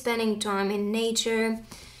especially spending time in nature,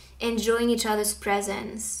 enjoying each other's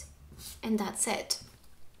presence, and that's it.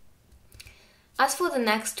 As for the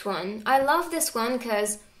next one, I love this one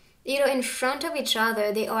because, in front of each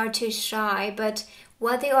other they are too shy, but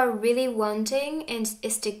what they are really wanting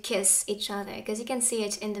is to kiss each other, because you can see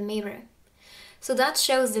it in the mirror. So that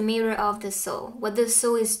shows the mirror of the soul, what the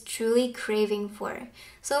soul is truly craving for.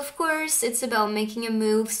 So of course, it's about making a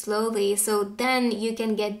move slowly, so then you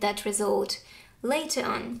can get that result later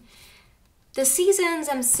on. The seasons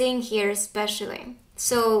I'm seeing here especially.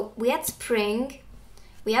 So we had spring,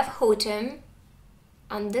 we have autumn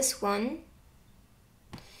on this one,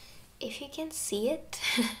 if you can see it.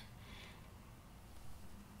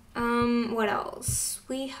 What else?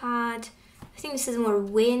 We had, I think this is more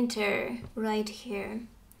winter right here.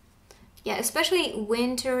 Yeah, especially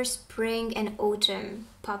winter, spring, and autumn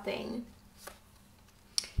popping.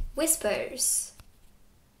 Whispers.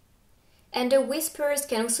 And the whispers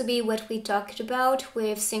can also be what we talked about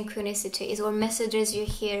with synchronicities or messages you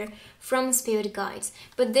hear from spirit guides.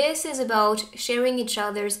 But this is about sharing each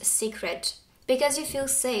other's secret because you feel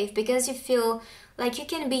safe, because you feel like you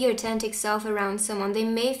can be your authentic self around someone. They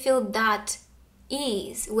may feel that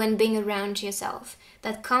ease when being around yourself,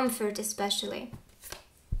 that comfort especially.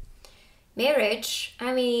 Marriage,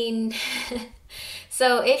 I mean,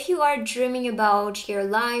 so if you are dreaming about your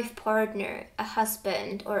life partner, a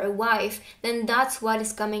husband or a wife, then that's what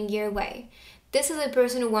is coming your way. This is a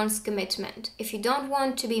person who wants commitment. If you don't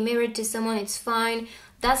want to be married to someone, it's fine.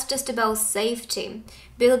 That's just about safety,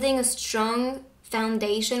 building a strong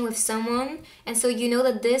foundation with someone, and so you know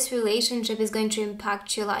that this relationship is going to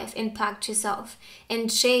impact your life, impact yourself,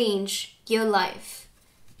 and change your life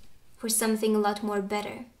for something a lot more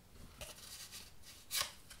better.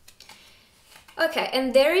 Okay,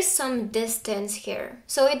 and there is some distance here.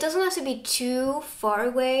 So it doesn't have to be too far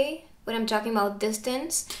away when I'm talking about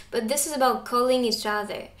distance, but this is about calling each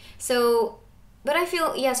other. So, but I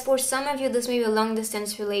feel, yes, for some of you, this may be a long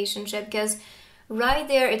distance relationship because right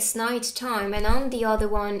there it's night time and on the other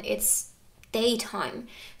one it's daytime.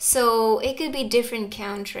 So it could be different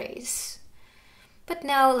countries. But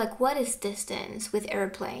now, like, what is distance with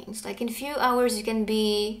airplanes? Like in a few hours you can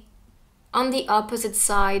be on the opposite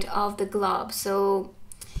side of the globe. So,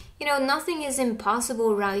 you know, nothing is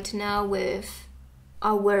impossible right now with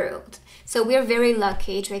our world. So we're very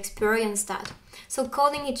lucky to experience that. So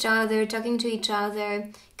calling each other, talking to each other,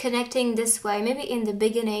 connecting this way, maybe in the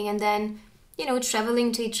beginning, and then, you know,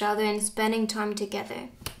 traveling to each other and spending time together.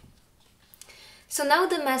 So now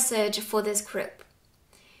the message for this group.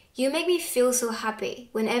 You make me feel so happy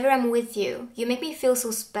whenever I'm with you. You make me feel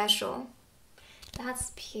so special. That's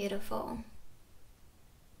beautiful.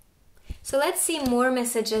 So let's see more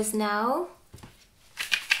messages now.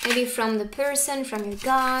 Maybe from the person, from your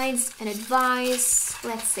guides, and advice.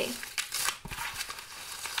 Let's see.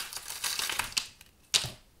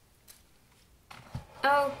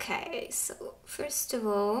 Okay, so first of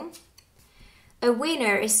all, a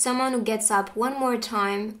winner is someone who gets up one more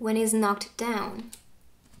time when he's knocked down.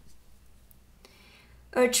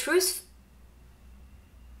 A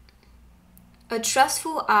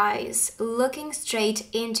trustful eyes looking straight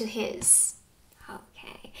into his.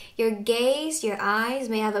 Okay, your gaze, your eyes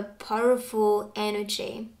may have a powerful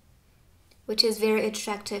energy, which is very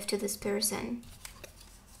attractive to this person.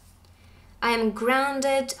 I am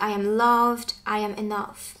grounded, I am loved, I am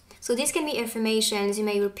enough. So these can be affirmations you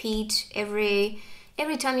may repeat every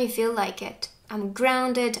time you feel like it. I'm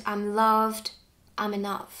grounded, I'm loved, I'm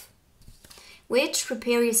enough. Which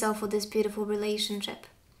prepare yourself for this beautiful relationship.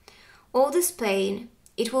 All this pain,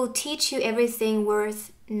 it will teach you everything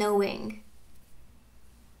worth knowing.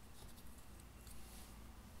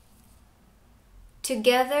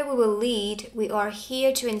 Together we will lead, we are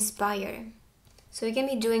here to inspire. So you can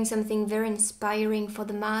be doing something very inspiring for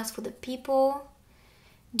the mass, for the people.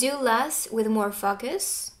 Do less with more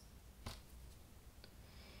focus.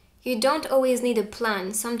 You don't always need a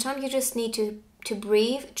plan. Sometimes you just need to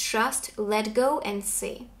breathe, trust, let go, and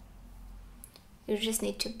see. You just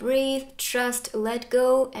need to breathe, trust, let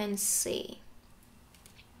go, and see.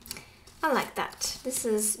 I like that. This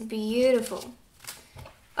is beautiful.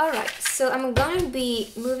 Alright, so I'm gonna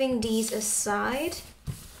be moving these aside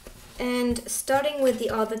and starting with the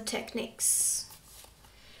other techniques.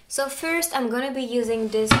 So first I'm gonna be using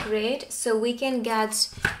this grid so we can get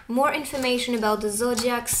more information about the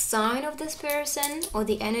zodiac sign of this person or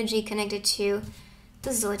the energy connected to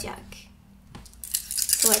the zodiac.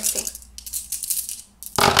 So let's see.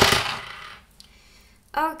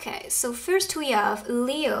 Okay, so first we have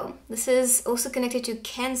Leo. This is also connected to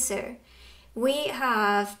Cancer. We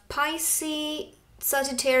have Pisces,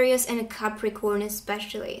 Sagittarius, and Capricorn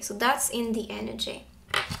especially. So that's in the energy.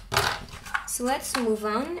 So let's move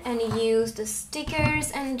on and use the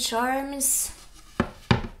stickers and charms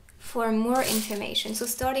for more information. So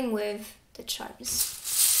starting with the charms.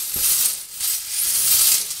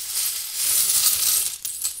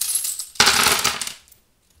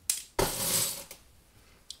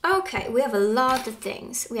 Okay, we have a lot of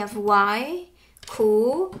things. We have why,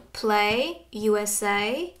 cool, play,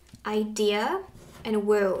 USA, idea, and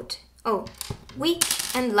world. Oh, weak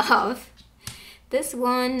and love. This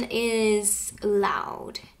one is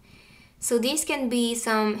loud. So these can be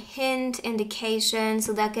some hint, indication.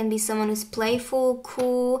 So that can be someone who's playful,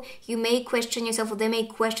 cool. You may question yourself, or they may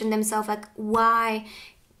question themselves, like, why?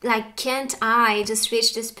 Like, can't I just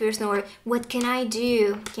reach this person? Or what can I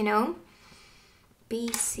do? You know?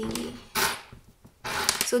 BC.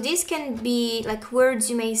 So these can be like words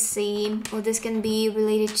you may see, or this can be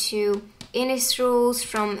related to initials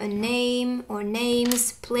from a name or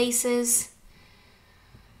names, places.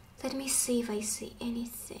 Let me see if I see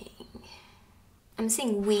anything. I'm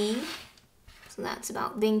seeing we, so that's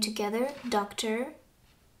about being together. Doctor.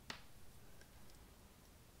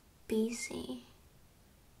 BC.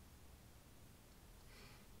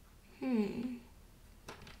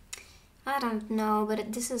 I don't know,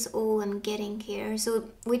 but this is all I'm getting here. So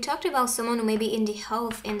we talked about someone who may be in the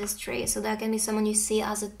health industry, so that can be someone you see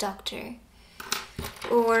as a doctor,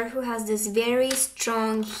 or who has this very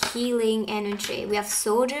strong healing energy. We have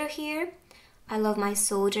soldier here. I love my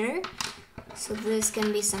soldier. So this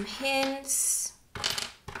can be some hints.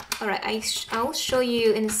 Alright, I'll show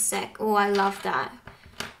you in a sec. Oh, I love that.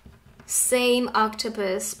 Same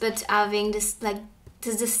octopus, but having this like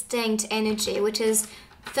this distinct energy, which is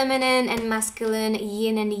feminine and masculine,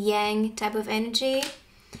 yin and yang type of energy.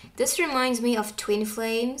 This reminds me of twin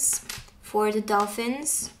flames for the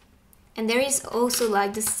dolphins. And there is also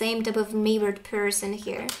like the same type of mirrored person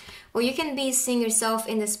here. Or you can be seeing yourself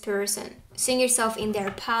in this person. Seeing yourself in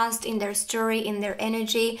their past, in their story, in their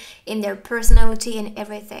energy, in their personality and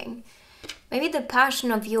everything. Maybe the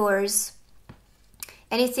passion of yours,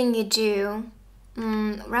 anything you do,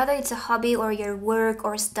 rather it's a hobby or your work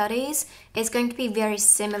or studies, it's going to be very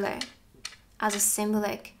similar as a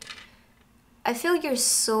symbolic. I feel your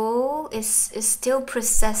soul is still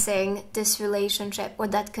processing this relationship or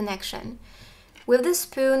that connection. With the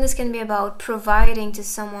spoon, this can be about providing to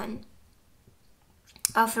someone,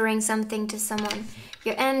 offering something to someone.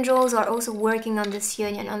 Your angels are also working on this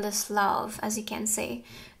union, on this love, as you can see.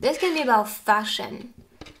 This can be about fashion.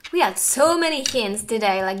 We had so many hints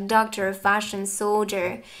today, like doctor, fashion,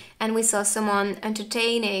 soldier, and we saw someone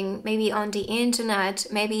entertaining, maybe on the internet,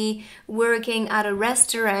 maybe working at a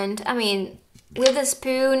restaurant. I mean, with a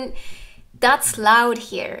spoon, that's loud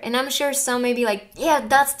here. And I'm sure some may be like, yeah,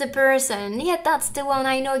 that's the person. Yeah, that's the one.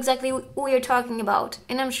 I know exactly who you're talking about.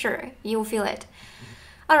 And I'm sure you'll feel it.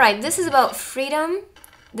 Alright, this is about freedom.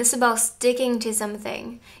 This is about sticking to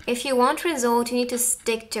something. If you want result, you need to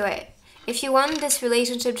stick to it. If you want this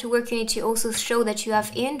relationship to work, you need to also show that you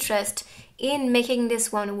have interest in making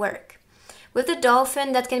this one work. With the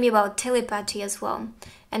dolphin, that can be about telepathy as well.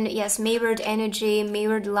 And yes, mirrored energy,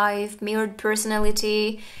 mirrored life, mirrored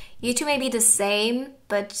personality. You two may be the same,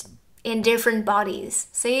 but in different bodies.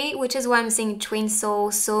 See? Which is why I'm seeing twin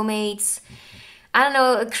souls, soulmates. I don't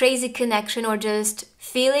know, a crazy connection, or just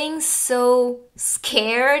feeling so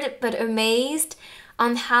scared but amazed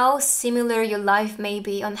on how similar your life may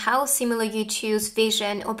be, on how similar you choose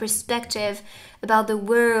vision or perspective about the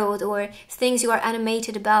world, or things you are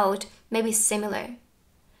animated about may be similar.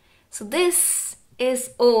 So this is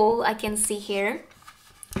all I can see here.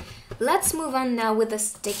 Let's move on now with the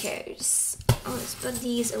stickers. Oh, let's put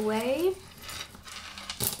these away.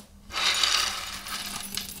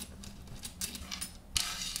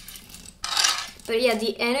 But yeah,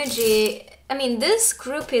 the energy, I mean, this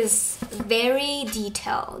group is very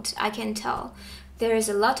detailed, I can tell. There is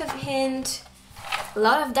a lot of hint, a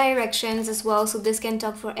lot of directions as well, so this can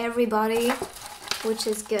talk for everybody, which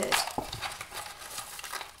is good.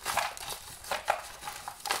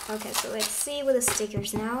 Okay, so let's see with the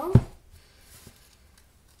stickers now.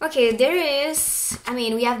 Okay, there is, I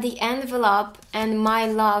mean, we have the envelope and my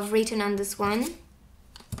love written on this one.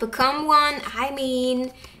 Become one, I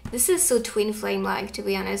mean, this is so twin flame like, to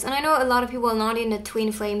be honest. And I know a lot of people are not in a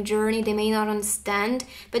twin flame journey, they may not understand,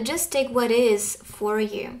 but just take what is for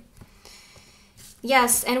you.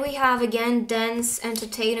 Yes, and we have again dance,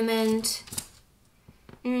 entertainment.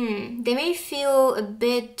 They may feel a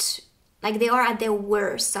bit like they are at their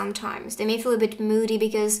worst sometimes. They may feel a bit moody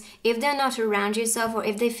because if they're not around yourself, or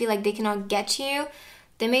if they feel like they cannot get you,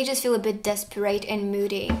 they may just feel a bit desperate and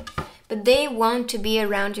moody. But they want to be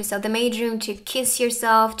around yourself. They may dream to kiss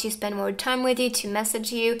yourself, to spend more time with you, to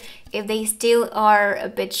message you. If they still are a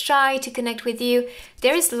bit shy to connect with you,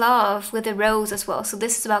 there is love with the rose as well. So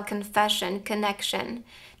this is about confession, connection,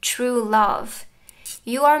 true love.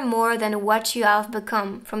 You are more than what you have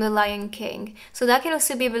become, from the Lion King. So that can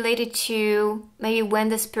also be related to maybe when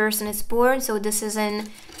this person is born. So this is in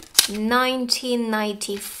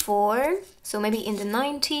 1994, so maybe in the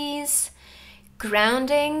 90s.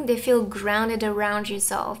 Grounding, they feel grounded around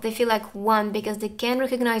yourself. They feel like one because they can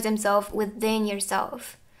recognize themselves within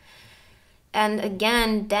yourself. And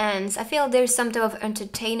again, dance. I feel there's some type of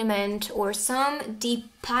entertainment or some deep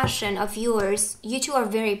passion of yours. You two are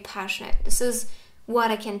very passionate. This is what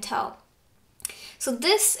I can tell. So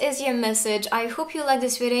this is your message. I hope you like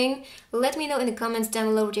this reading. Let me know in the comments down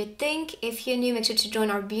below what you think. If you're new, make sure to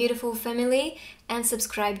join our beautiful family and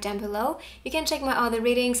subscribe down below. You can check my other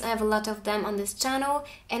readings. I have a lot of them on this channel.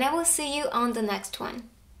 And I will see you on the next one.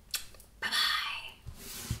 Bye-bye.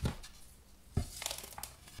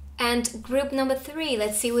 And group number 3.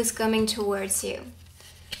 Let's see who's coming towards you.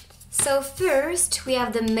 So first, we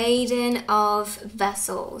have the Maiden of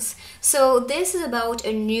Vessels. So this is about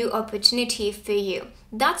a new opportunity for you.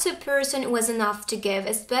 That's a person who has enough to give,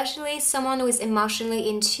 especially someone who is emotionally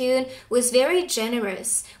in tune, who is very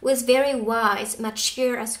generous, who is very wise,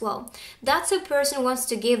 mature as well. That's a person who wants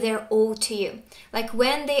to give their all to you. Like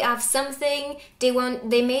when they have something, they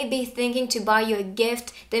may be thinking to buy you a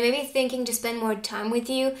gift, they may be thinking to spend more time with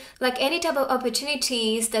you. Like any type of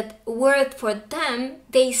opportunities that work for them,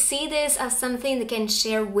 they see this as something they can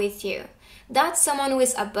share with you. That's someone who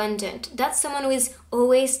is abundant. That's someone who is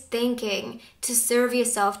always thinking to serve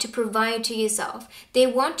yourself, to provide to yourself. They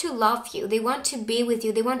want to love you. They want to be with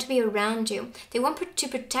you. They want to be around you. They want to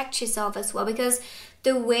protect yourself as well, because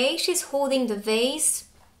the way she's holding the vase,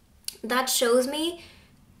 that shows me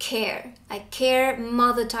care. Like care,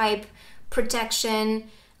 mother type, protection.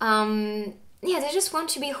 Yeah, they just want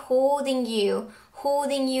to be holding you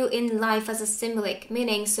in life as a symbolic,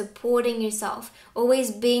 meaning supporting yourself,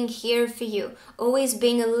 always being here for you, always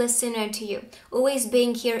being a listener to you, always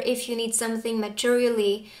being here if you need something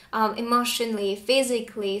materially, emotionally,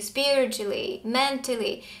 physically, spiritually,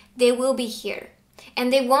 mentally. They will be here.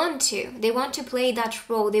 And they want to play that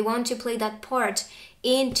role, they want to play that part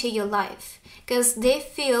into your life, because they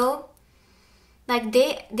feel like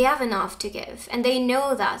they have enough to give, and they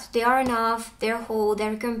know that they are enough, they're whole,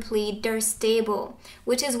 they're complete, they're stable,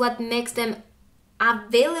 which is what makes them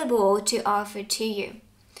available to offer to you.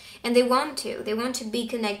 And they want to be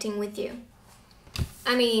connecting with you.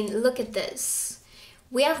 I mean, look at this.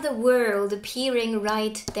 We have the world appearing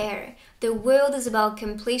right there. The world is about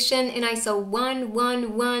completion, and I saw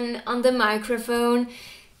 111 on the microphone.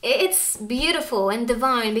 It's beautiful and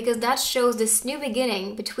divine because that shows this new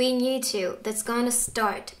beginning between you two that's going to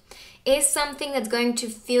start. It's something that's going to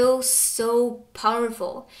feel so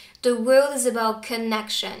powerful. The world is about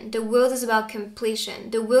connection. The world is about completion.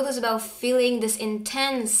 The world is about feeling this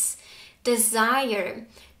intense desire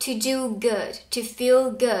to do good, to feel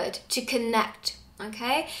good, to connect.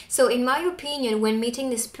 Okay? So in my opinion, when meeting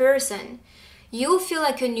this person, you'll feel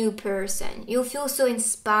like a new person. You'll feel so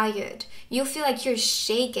inspired. You'll feel like you're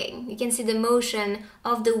shaking. You can see the motion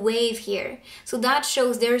of the wave here. So that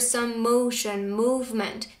shows there's some motion,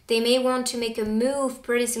 movement. They may want to make a move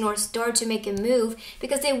pretty soon or start to make a move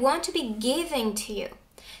because they want to be giving to you.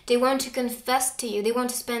 They want to confess to you. They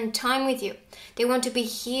want to spend time with you. They want to be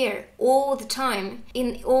here all the time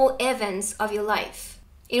in all events of your life,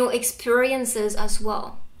 in all experiences as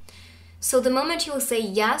well. So the moment you will say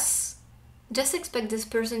yes, just expect this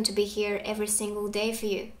person to be here every single day for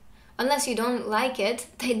you. Unless you don't like it,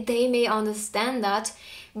 they may understand that,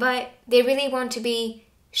 but they really want to be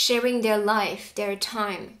sharing their life, their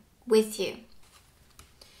time with you.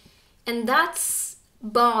 And that's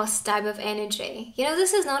boss type of energy. You know,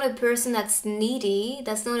 this is not a person that's needy.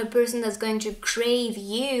 That's not a person that's going to crave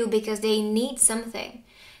you because they need something.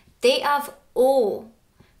 They have all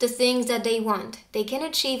the things that they want. They can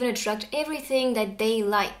achieve and attract everything that they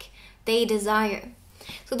like, they desire.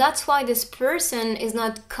 So that's why this person is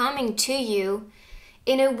not coming to you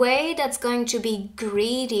in a way that's going to be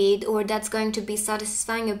greedy or that's going to be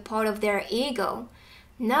satisfying a part of their ego.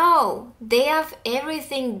 No, they have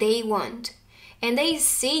everything they want, and they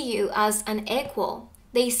see you as an equal.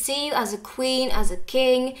 They see you as a queen, as a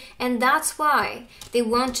king, and that's why they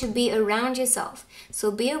want to be around yourself.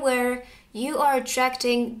 So be aware, you are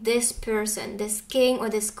attracting this person, this king or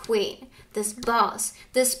this queen, this boss,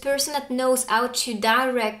 this person that knows how to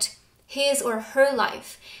direct his or her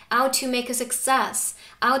life, how to make a success,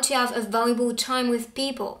 how to have a valuable time with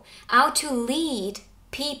people, how to lead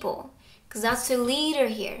people, because that's the leader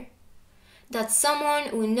here. That's someone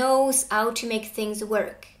who knows how to make things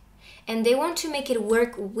work. And they want to make it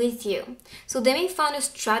work with you. So they may find a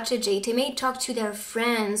strategy, they may talk to their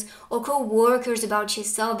friends or co-workers about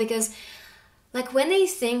yourself, because like when they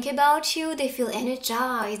think about you, they feel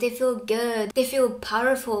energized, they feel good, they feel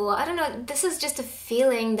powerful. I don't know, this is just a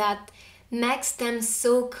feeling that makes them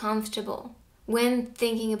so comfortable when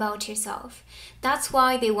thinking about yourself. That's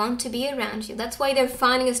why they want to be around you. That's why they're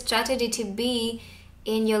finding a strategy to be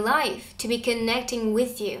in your life, to be connecting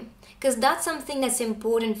with you, because that's something that's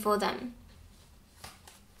important for them.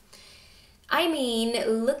 I mean,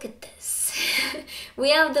 look at this.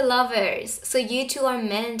 We have the Lovers, so you two are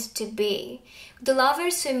meant to be. The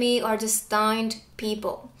Lovers for me are destined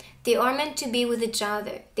people. They are meant to be with each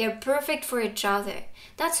other. They're perfect for each other.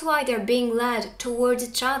 That's why they're being led towards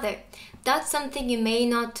each other. That's something you may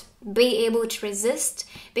not be able to resist,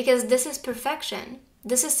 because this is perfection.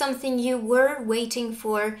 This is something you were waiting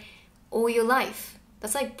for all your life.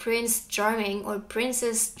 That's like Prince Charming or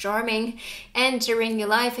Princess Charming entering your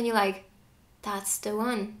life and you're like, that's the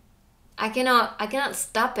one. I cannot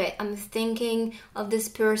stop it. I'm thinking of this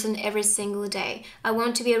person every single day. I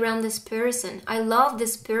want to be around this person. I love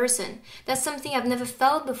this person. That's something I've never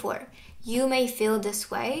felt before. You may feel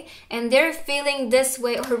this way, and they're feeling this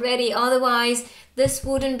way already. Otherwise, this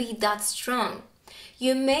wouldn't be that strong.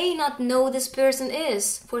 You may not know this person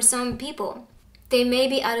is for some people. They may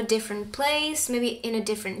be at a different place, maybe in a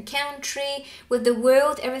different country. With the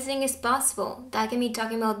world, everything is possible. That can be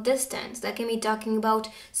talking about distance. That can be talking about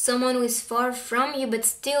someone who is far from you, but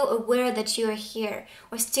still aware that you are here.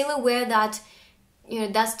 Or still aware that,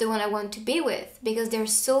 that's the one I want to be with, because their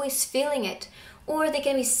soul is feeling it. Or they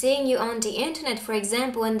can be seeing you on the internet, for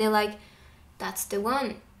example, and they're like, that's the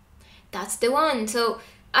one. That's the one. So,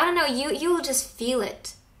 I don't know, you'll just feel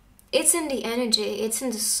it. It's in the energy, it's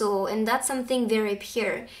in the soul, and that's something very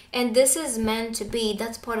pure. And this is meant to be,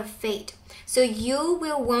 that's part of fate. So you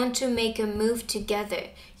will want to make a move together.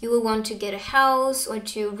 You will want to get a house or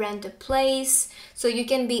to rent a place so you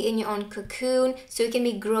can be in your own cocoon, so you can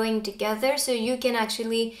be growing together, so you can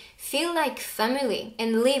actually feel like family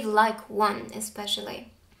and live like one,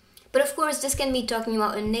 especially. But of course, this can be talking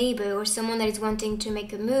about a neighbor or someone that is wanting to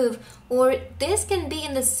make a move, or this can be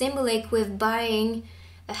in the symbolic with buying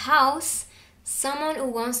a house, someone who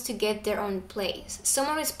wants to get their own place,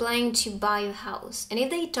 someone who is planning to buy a house. And if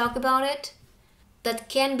they talk about it, that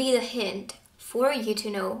can be the hint for you to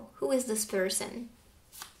know who is this person.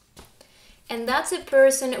 And that's a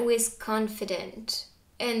person who is confident.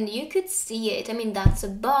 And you could see it. I mean, that's a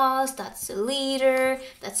boss, that's a leader,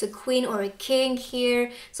 that's a queen or a king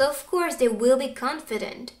here. So of course they will be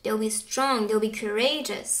confident, they'll be strong, they'll be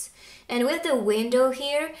courageous. And with the window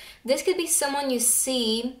here, this could be someone you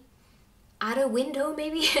see at a window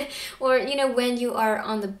maybe, or when you are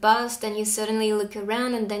on the bus, then you suddenly look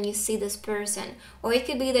around and then you see this person. Or it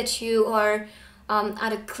could be that you are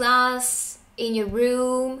at a class, in your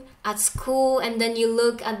room, at school, and then you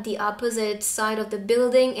look at the opposite side of the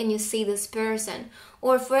building and you see this person.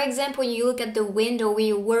 Or for example, you look at the window where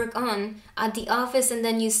you work on at the office and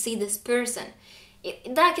then you see this person.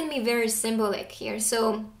 That can be very symbolic here,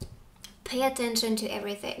 so pay attention to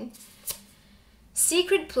everything.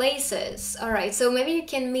 Secret places. Alright, so maybe you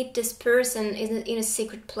can meet this person in a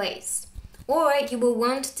secret place. Or you will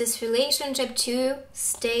want this relationship to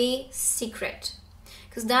stay secret.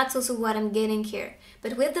 Because that's also what I'm getting here.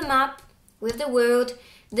 But with the map, with the world,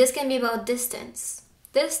 this can be about distance.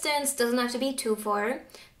 Distance doesn't have to be too far.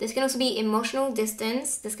 This can also be emotional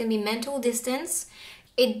distance. This can be mental distance.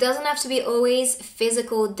 It doesn't have to be always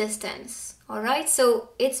physical distance. Alright, so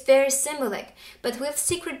it's very symbolic. But with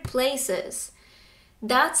secret places,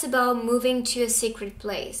 that's about moving to a secret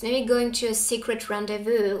place. Maybe going to a secret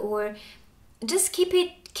rendezvous, or just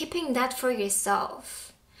keeping that for yourself.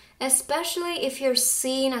 Especially if you're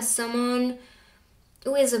seen as someone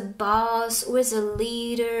who is a boss, who is a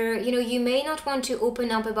leader. You may not want to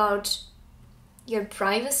open up about your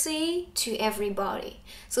privacy to everybody.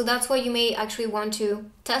 So that's why you may actually want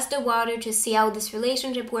to test the water to see how this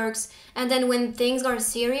relationship works. And then when things are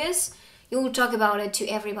serious, you will talk about it to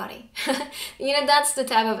everybody. That's the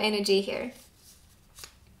type of energy here.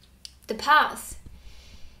 The path.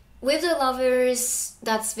 With the Lovers,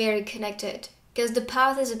 that's very connected. Because the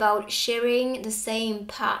path is about sharing the same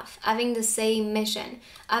path, having the same mission,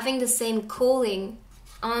 having the same calling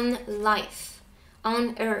on life,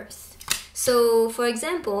 on earth. So, for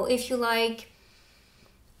example, if you like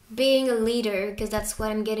being a leader, because that's what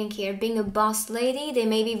I'm getting here, being a boss lady, they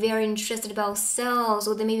may be very interested about sales,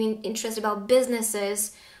 or they may be interested about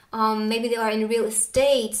businesses. Maybe they are in real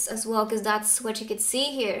estates as well, because that's what you could see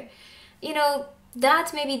here.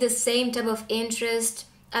 That may be the same type of interest,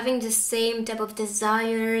 having the same type of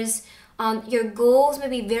desires. Your goals may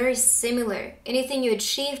be very similar. Anything you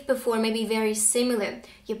achieved before may be very similar.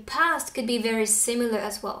 Your past could be very similar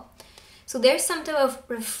as well. So there's some type of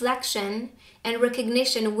reflection and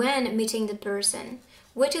recognition when meeting the person,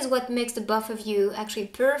 which is what makes the both of you actually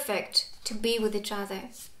perfect to be with each other.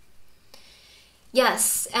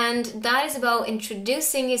 Yes, and that is about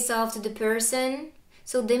introducing yourself to the person.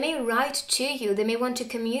 So they may write to you, they may want to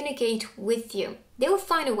communicate with you. They will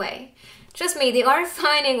find a way. Trust me, they are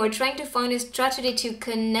finding or trying to find a strategy to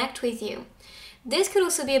connect with you. This could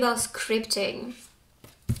also be about scripting,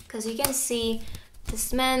 because you can see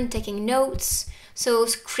this man taking notes. So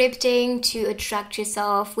scripting to attract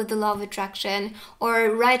yourself with the law of attraction,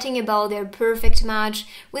 or writing about their perfect match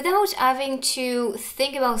without having to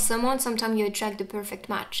think about someone. Sometimes you attract the perfect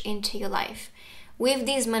match into your life with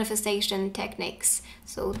these manifestation techniques.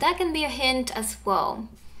 So that can be a hint as well.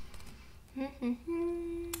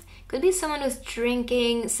 Could be someone who's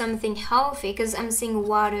drinking something healthy, because I'm seeing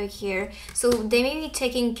water here. So they may be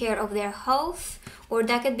taking care of their health, or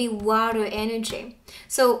that could be water energy.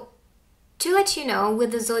 So to let you know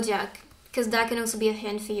with the zodiac, because that can also be a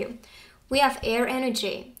hint for you, we have air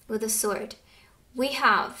energy with the sword. We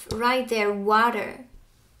have right there water,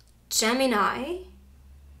 Gemini.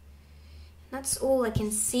 That's all I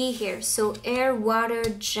can see here. So air, water,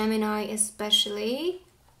 Gemini especially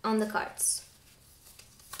on the cards.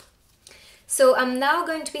 So I'm now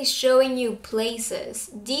going to be showing you places.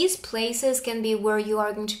 These places can be where you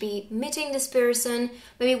are going to be meeting this person,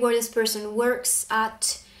 maybe where this person works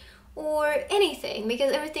at, or anything,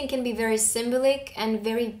 because everything can be very symbolic and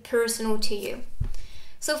very personal to you.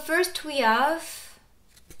 So first we have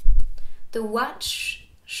the watch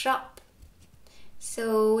shop.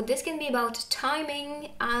 So this can be about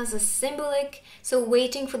timing as a symbolic, so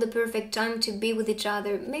waiting for the perfect time to be with each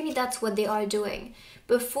other. Maybe that's what they are doing.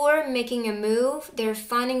 Before making a move, they're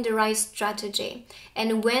finding the right strategy.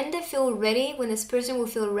 And when they feel ready, when this person will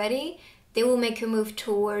feel ready, they will make a move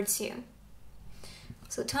towards you.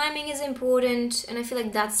 So timing is important, and I feel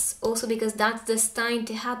like that's also because that's destined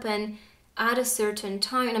to happen at a certain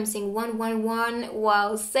time. And I'm saying 111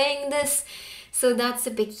 while saying this, so that's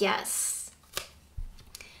a big yes.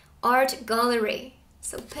 Art gallery,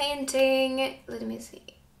 so painting, let me see.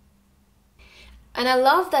 And I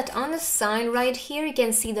love that on the sign right here, you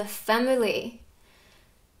can see the family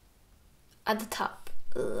at the top,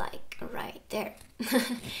 like right there.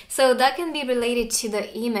 So that can be related to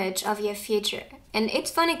the image of your future. And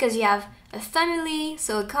it's funny because you have a family,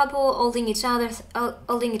 so a couple holding each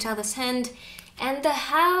other's hand, and the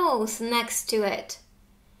house next to it,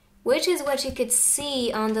 which is what you could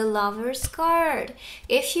see on the Lover's card.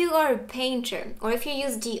 If you are a painter, or if you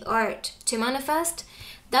use the art to manifest,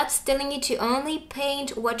 that's telling you to only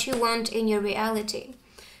paint what you want in your reality.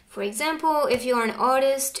 For example, if you are an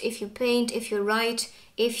artist, if you paint, if you write,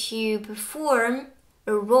 if you perform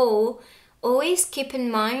a role, always keep in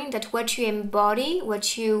mind that what you embody,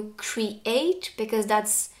 what you create, because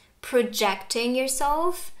that's projecting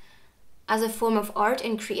yourself as a form of art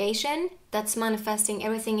and creation, that's manifesting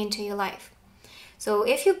everything into your life. So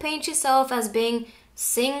if you paint yourself as being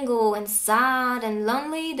single and sad and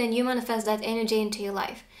lonely, then you manifest that energy into your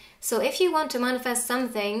life. So if you want to manifest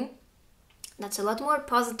something that's a lot more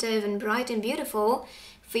positive and bright and beautiful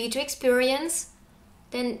for you to experience,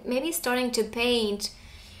 then maybe starting to paint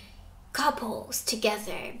couples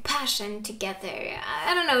together, passion together,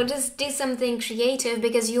 I don't know, just do something creative,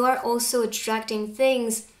 because you are also attracting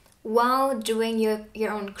things while doing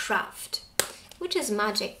your own craft, which is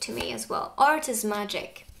magic to me as well. Art is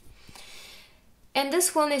magic. And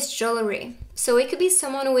this one is jewelry. So it could be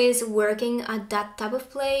someone who is working at that type of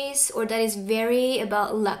place, or that is very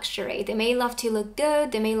about luxury. They may love to look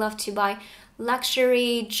good, they may love to buy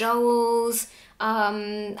luxury jewels,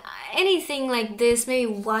 anything like this,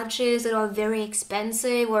 maybe watches that are very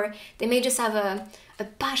expensive, or they may just have a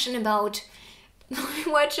passion about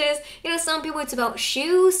watches. You know, some people it's about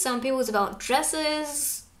shoes, some people it's about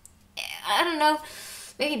dresses, I don't know,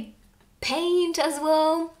 maybe paint as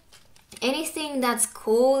well. Anything that's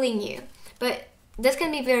calling you. But this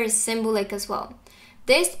can be very symbolic as well.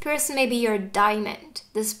 This person may be your diamond.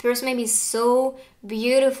 This person may be so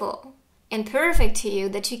beautiful and perfect to you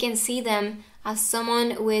that you can see them as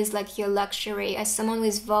someone who is like your luxury, as someone who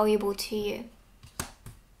is valuable to you.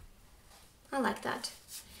 I like that.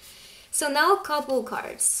 So now couple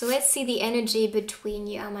cards. So let's see the energy between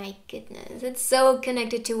you. Oh my goodness, it's so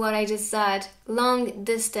connected to what I just said. Long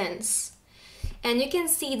distance. And you can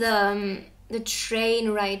see the train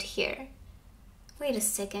right here. Wait a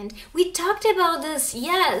second. We talked about this,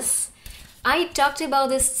 yes. I talked about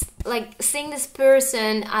this, like seeing this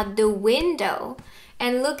person at the window.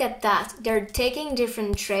 And look at that. They're taking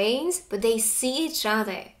different trains, but they see each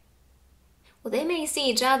other. Well, they may see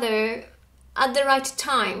each other at the right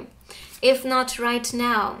time, if not right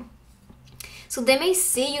now. So they may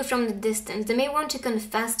see you from the distance. They may want to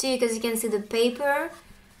confess to you because you can see the paper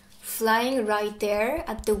flying right there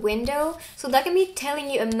at the window. So that can be telling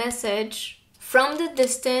you a message from the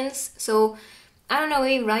distance. So I don't know,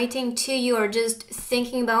 maybe writing to you or just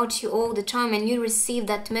thinking about you all the time, and you receive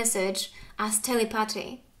that message as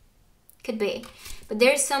telepathy. Could be. But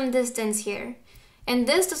there's some distance here. And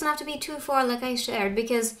this doesn't have to be too far, like I shared,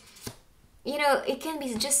 because, you know, it can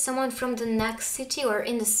be just someone from the next city or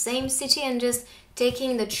in the same city and just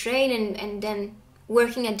taking the train and then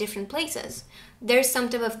working at different places. There's some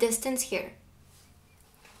type of distance here.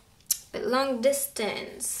 But long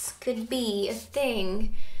distance could be a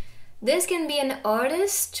thing. This can be an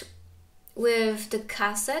artist with the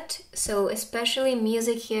cassette, so especially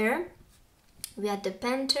music here. We have the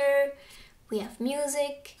painter, we have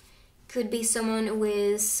music. Could be someone who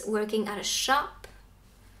is working at a shop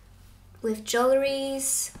with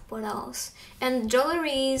jewelries. What else? And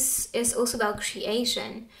jewelries is also about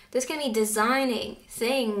creation. This can be designing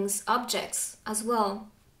things, objects as well.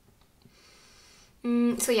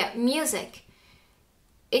 So yeah, music.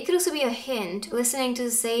 It could also be a hint, listening to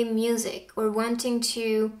the same music or wanting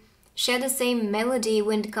to share the same melody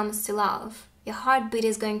when it comes to love. Your heartbeat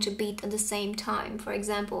is going to beat at the same time, for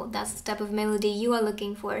example. That's the type of melody you are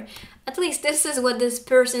looking for. At least this is what this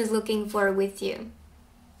person is looking for with you.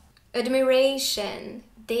 Admiration.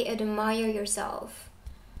 They admire yourself.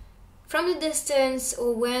 From the distance,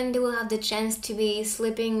 or when they will have the chance to be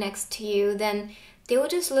sleeping next to you, then they will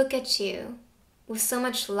just look at you with so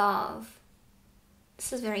much love.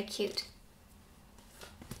 This is very cute.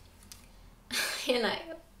 And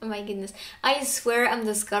oh my goodness, I swear I'm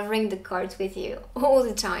discovering the cards with you all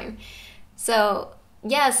the time. So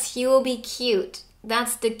yes, he will be cute.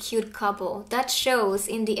 That's the cute couple. That shows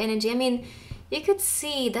in the energy. I mean, you could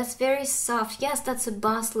see that's very soft. Yes, that's a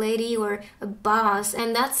boss lady or a boss,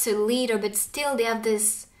 and that's a leader, but still they have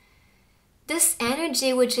this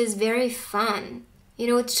energy which is very fun. You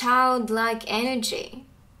know, childlike energy.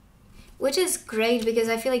 Which is great, because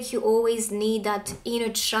I feel like you always need that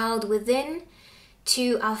inner child within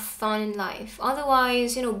to have fun in life.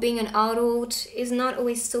 Otherwise, you know, being an adult is not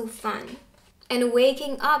always so fun. And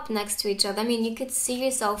waking up next to each other. I mean, you could see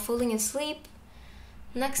yourself falling asleep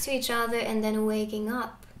next to each other and then waking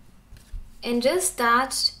up. And just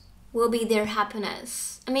that will be their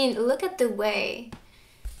happiness. I mean, look at the way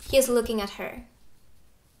he's looking at her.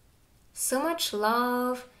 So much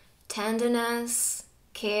love, tenderness,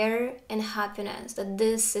 care and happiness that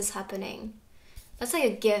this is happening. That's like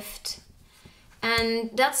a gift. And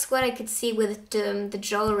that's what I could see with the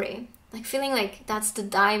jewelry. Like feeling like that's the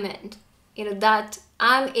diamond, you know, that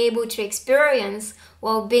I'm able to experience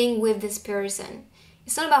while being with this person.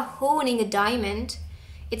 It's not about honing a diamond.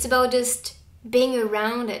 It's about just being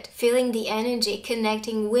around it, feeling the energy,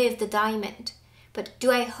 connecting with the diamond. But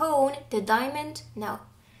do I hone the diamond? No.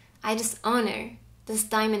 I just honor this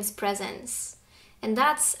diamond's presence. And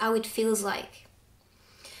that's how it feels like.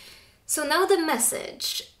 So now the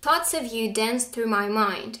message. Thoughts of you dance through my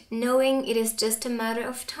mind, knowing it is just a matter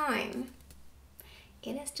of time.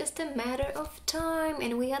 It is just a matter of time.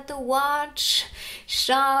 And we had the watch.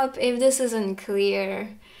 Sharp, if this isn't clear.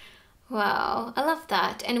 Wow, I love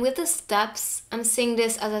that. And with the steps, I'm seeing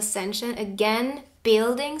this as ascension. Again,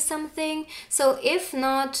 building something. So if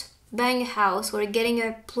not buying a house or getting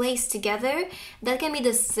a place together, that can be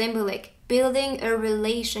the symbolic. Building a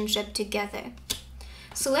relationship together.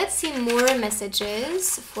 So let's see more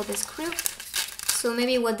messages for this group. So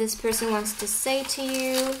maybe what this person wants to say to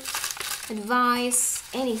you, advice,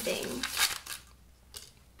 anything.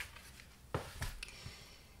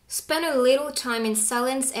 Spend a little time in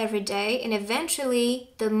silence every day, and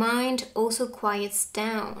eventually the mind also quiets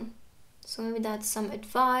down. So maybe that's some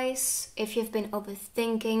advice if you've been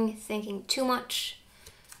overthinking, thinking too much.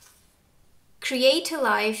 Create a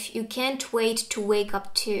life you can't wait to wake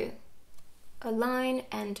up to. Align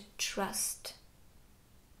and trust.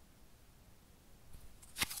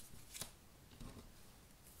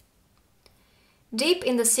 Deep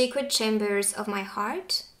in the secret chambers of my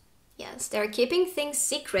heart. Yes, they're keeping things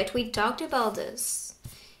secret. We talked about this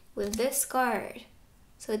with this card.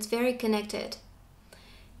 So it's very connected.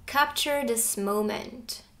 Capture this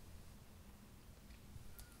moment.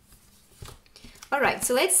 Alright,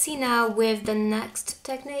 so let's see now with the next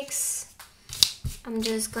techniques. I'm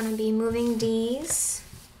just gonna be moving these.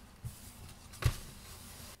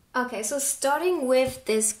 Okay, so starting with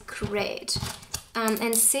this grid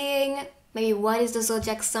and seeing maybe what is the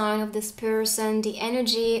zodiac sign of this person, the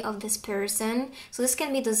energy of this person. So this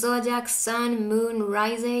can be the zodiac, sun, moon,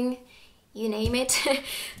 rising, you name it.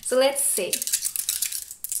 So let's see.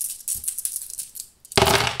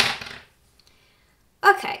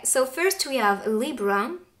 Okay, so first we have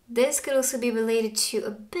Libra, this could also be related to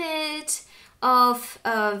a bit of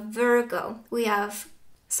Virgo. We have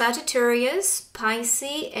Sagittarius,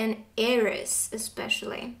 Pisces, and Aries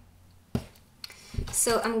especially.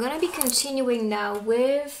 So I'm gonna be continuing now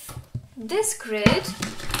with this grid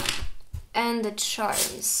and the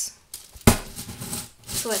charms.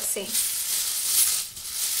 So let's see.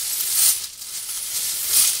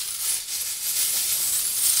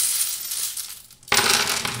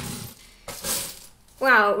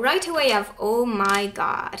 Wow, right away I have, oh my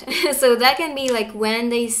god. So that can be like when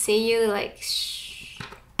they see you, like, shh.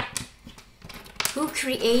 Who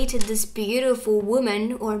created this beautiful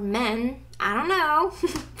woman or man? I don't know.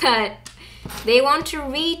 But they want to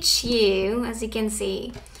reach you, as you can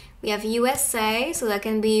see. We have USA, so that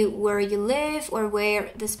can be where you live or where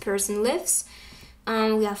this person lives.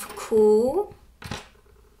 We have cool.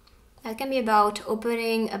 That can be about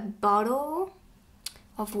opening a bottle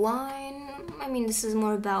of wine. I mean, this is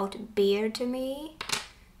more about beer to me.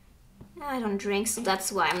 I don't drink, so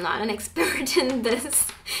that's why I'm not an expert in this.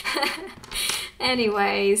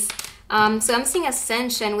 Anyways, so I'm seeing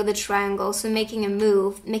ascension with a triangle, so making a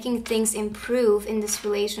move, making things improve in this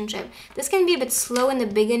relationship. This can be a bit slow in the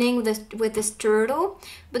beginning with this turtle,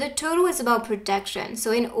 but the turtle is about protection.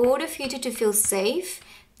 So in order for you to feel safe,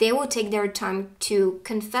 they will take their time to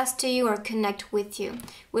confess to you or connect with you,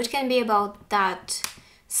 which can be about that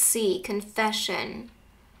confession.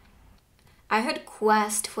 I heard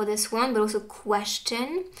quest for this one, but also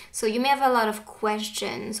question. So you may have a lot of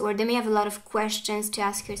questions, or they may have a lot of questions to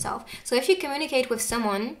ask yourself. So if you communicate with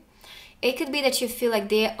someone, it could be that you feel like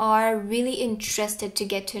they are really interested to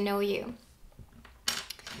get to know you.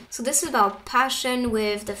 So this is about passion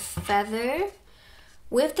with the feather.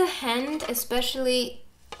 With the hand, especially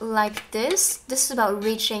like this is about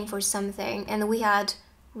reaching for something. And we had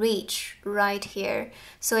reach right here.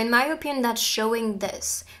 So in my opinion, that's showing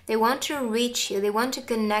this. They want to reach you, they want to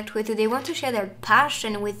connect with you, they want to share their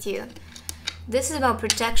passion with you. This is about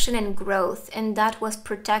protection and growth, and that was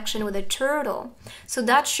protection with a turtle. So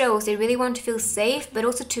that shows they really want to feel safe, but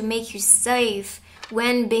also to make you safe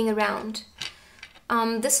when being around.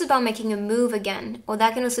 This is about making a move again, or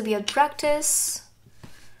that can also be a practice,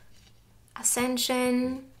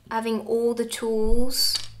 ascension, having all the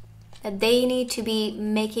tools that they need to be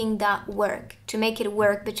making that work, to make it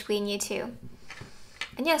work between you two.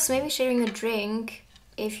 And yes, maybe sharing a drink,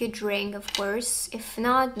 if you drink, of course. If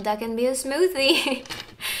not, that can be a smoothie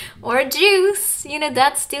or juice. You know,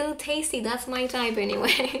 that's still tasty. That's my type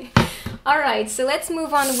anyway. Alright, so let's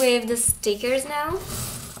move on with the stickers now.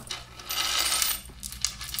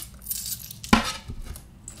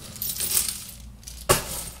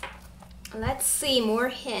 Let's see more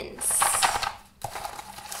hints.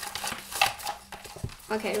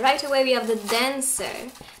 Okay, right away we have the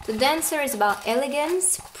dancer. The dancer is about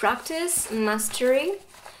elegance, practice, mastery,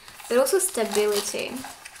 but also stability.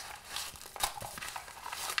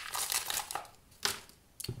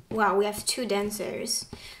 Wow, we have two dancers.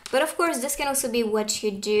 But of course, this can also be what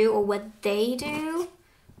you do or what they do.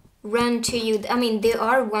 Run to you. I mean, they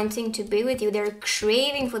are wanting to be with you. They're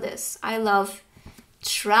craving for this. I love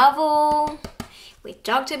travel. We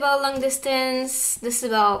talked about long distance. This is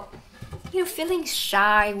about, you know, feeling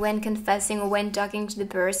shy when confessing or when talking to the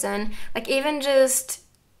person. Like even just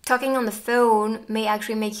talking on the phone may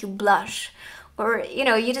actually make you blush. Or, you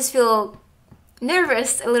know, you just feel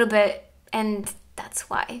nervous a little bit, and that's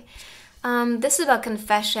why. This is about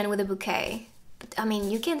confession with a bouquet. But, I mean,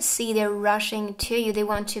 you can see they're rushing to you. They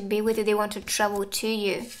want to be with you. They want to travel to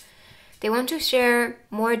you. They want to share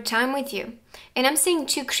more time with you. And I'm seeing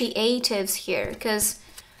two creatives here, because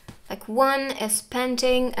like one is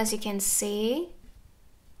painting, as you can see,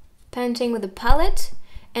 painting with a palette,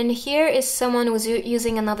 and here is someone who's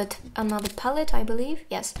using another palette, I believe.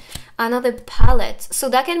 Yes, another palette. So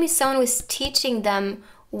that can be someone who's teaching them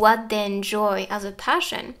what they enjoy as a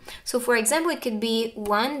passion. So for example, it could be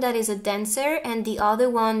one that is a dancer and the other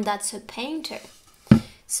one that's a painter.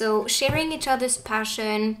 So sharing each other's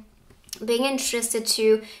passion, being interested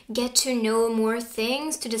to get to know more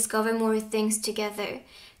things, to discover more things together.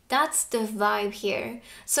 That's the vibe here.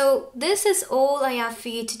 So this is all I have for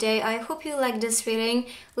you today. I hope you like this reading.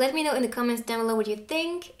 Let me know in the comments down below what you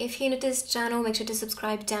think. If you're new to this channel, make sure to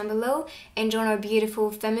subscribe down below and join our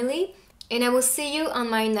beautiful family. And I will see you on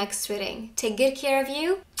my next reading. Take good care of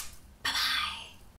you.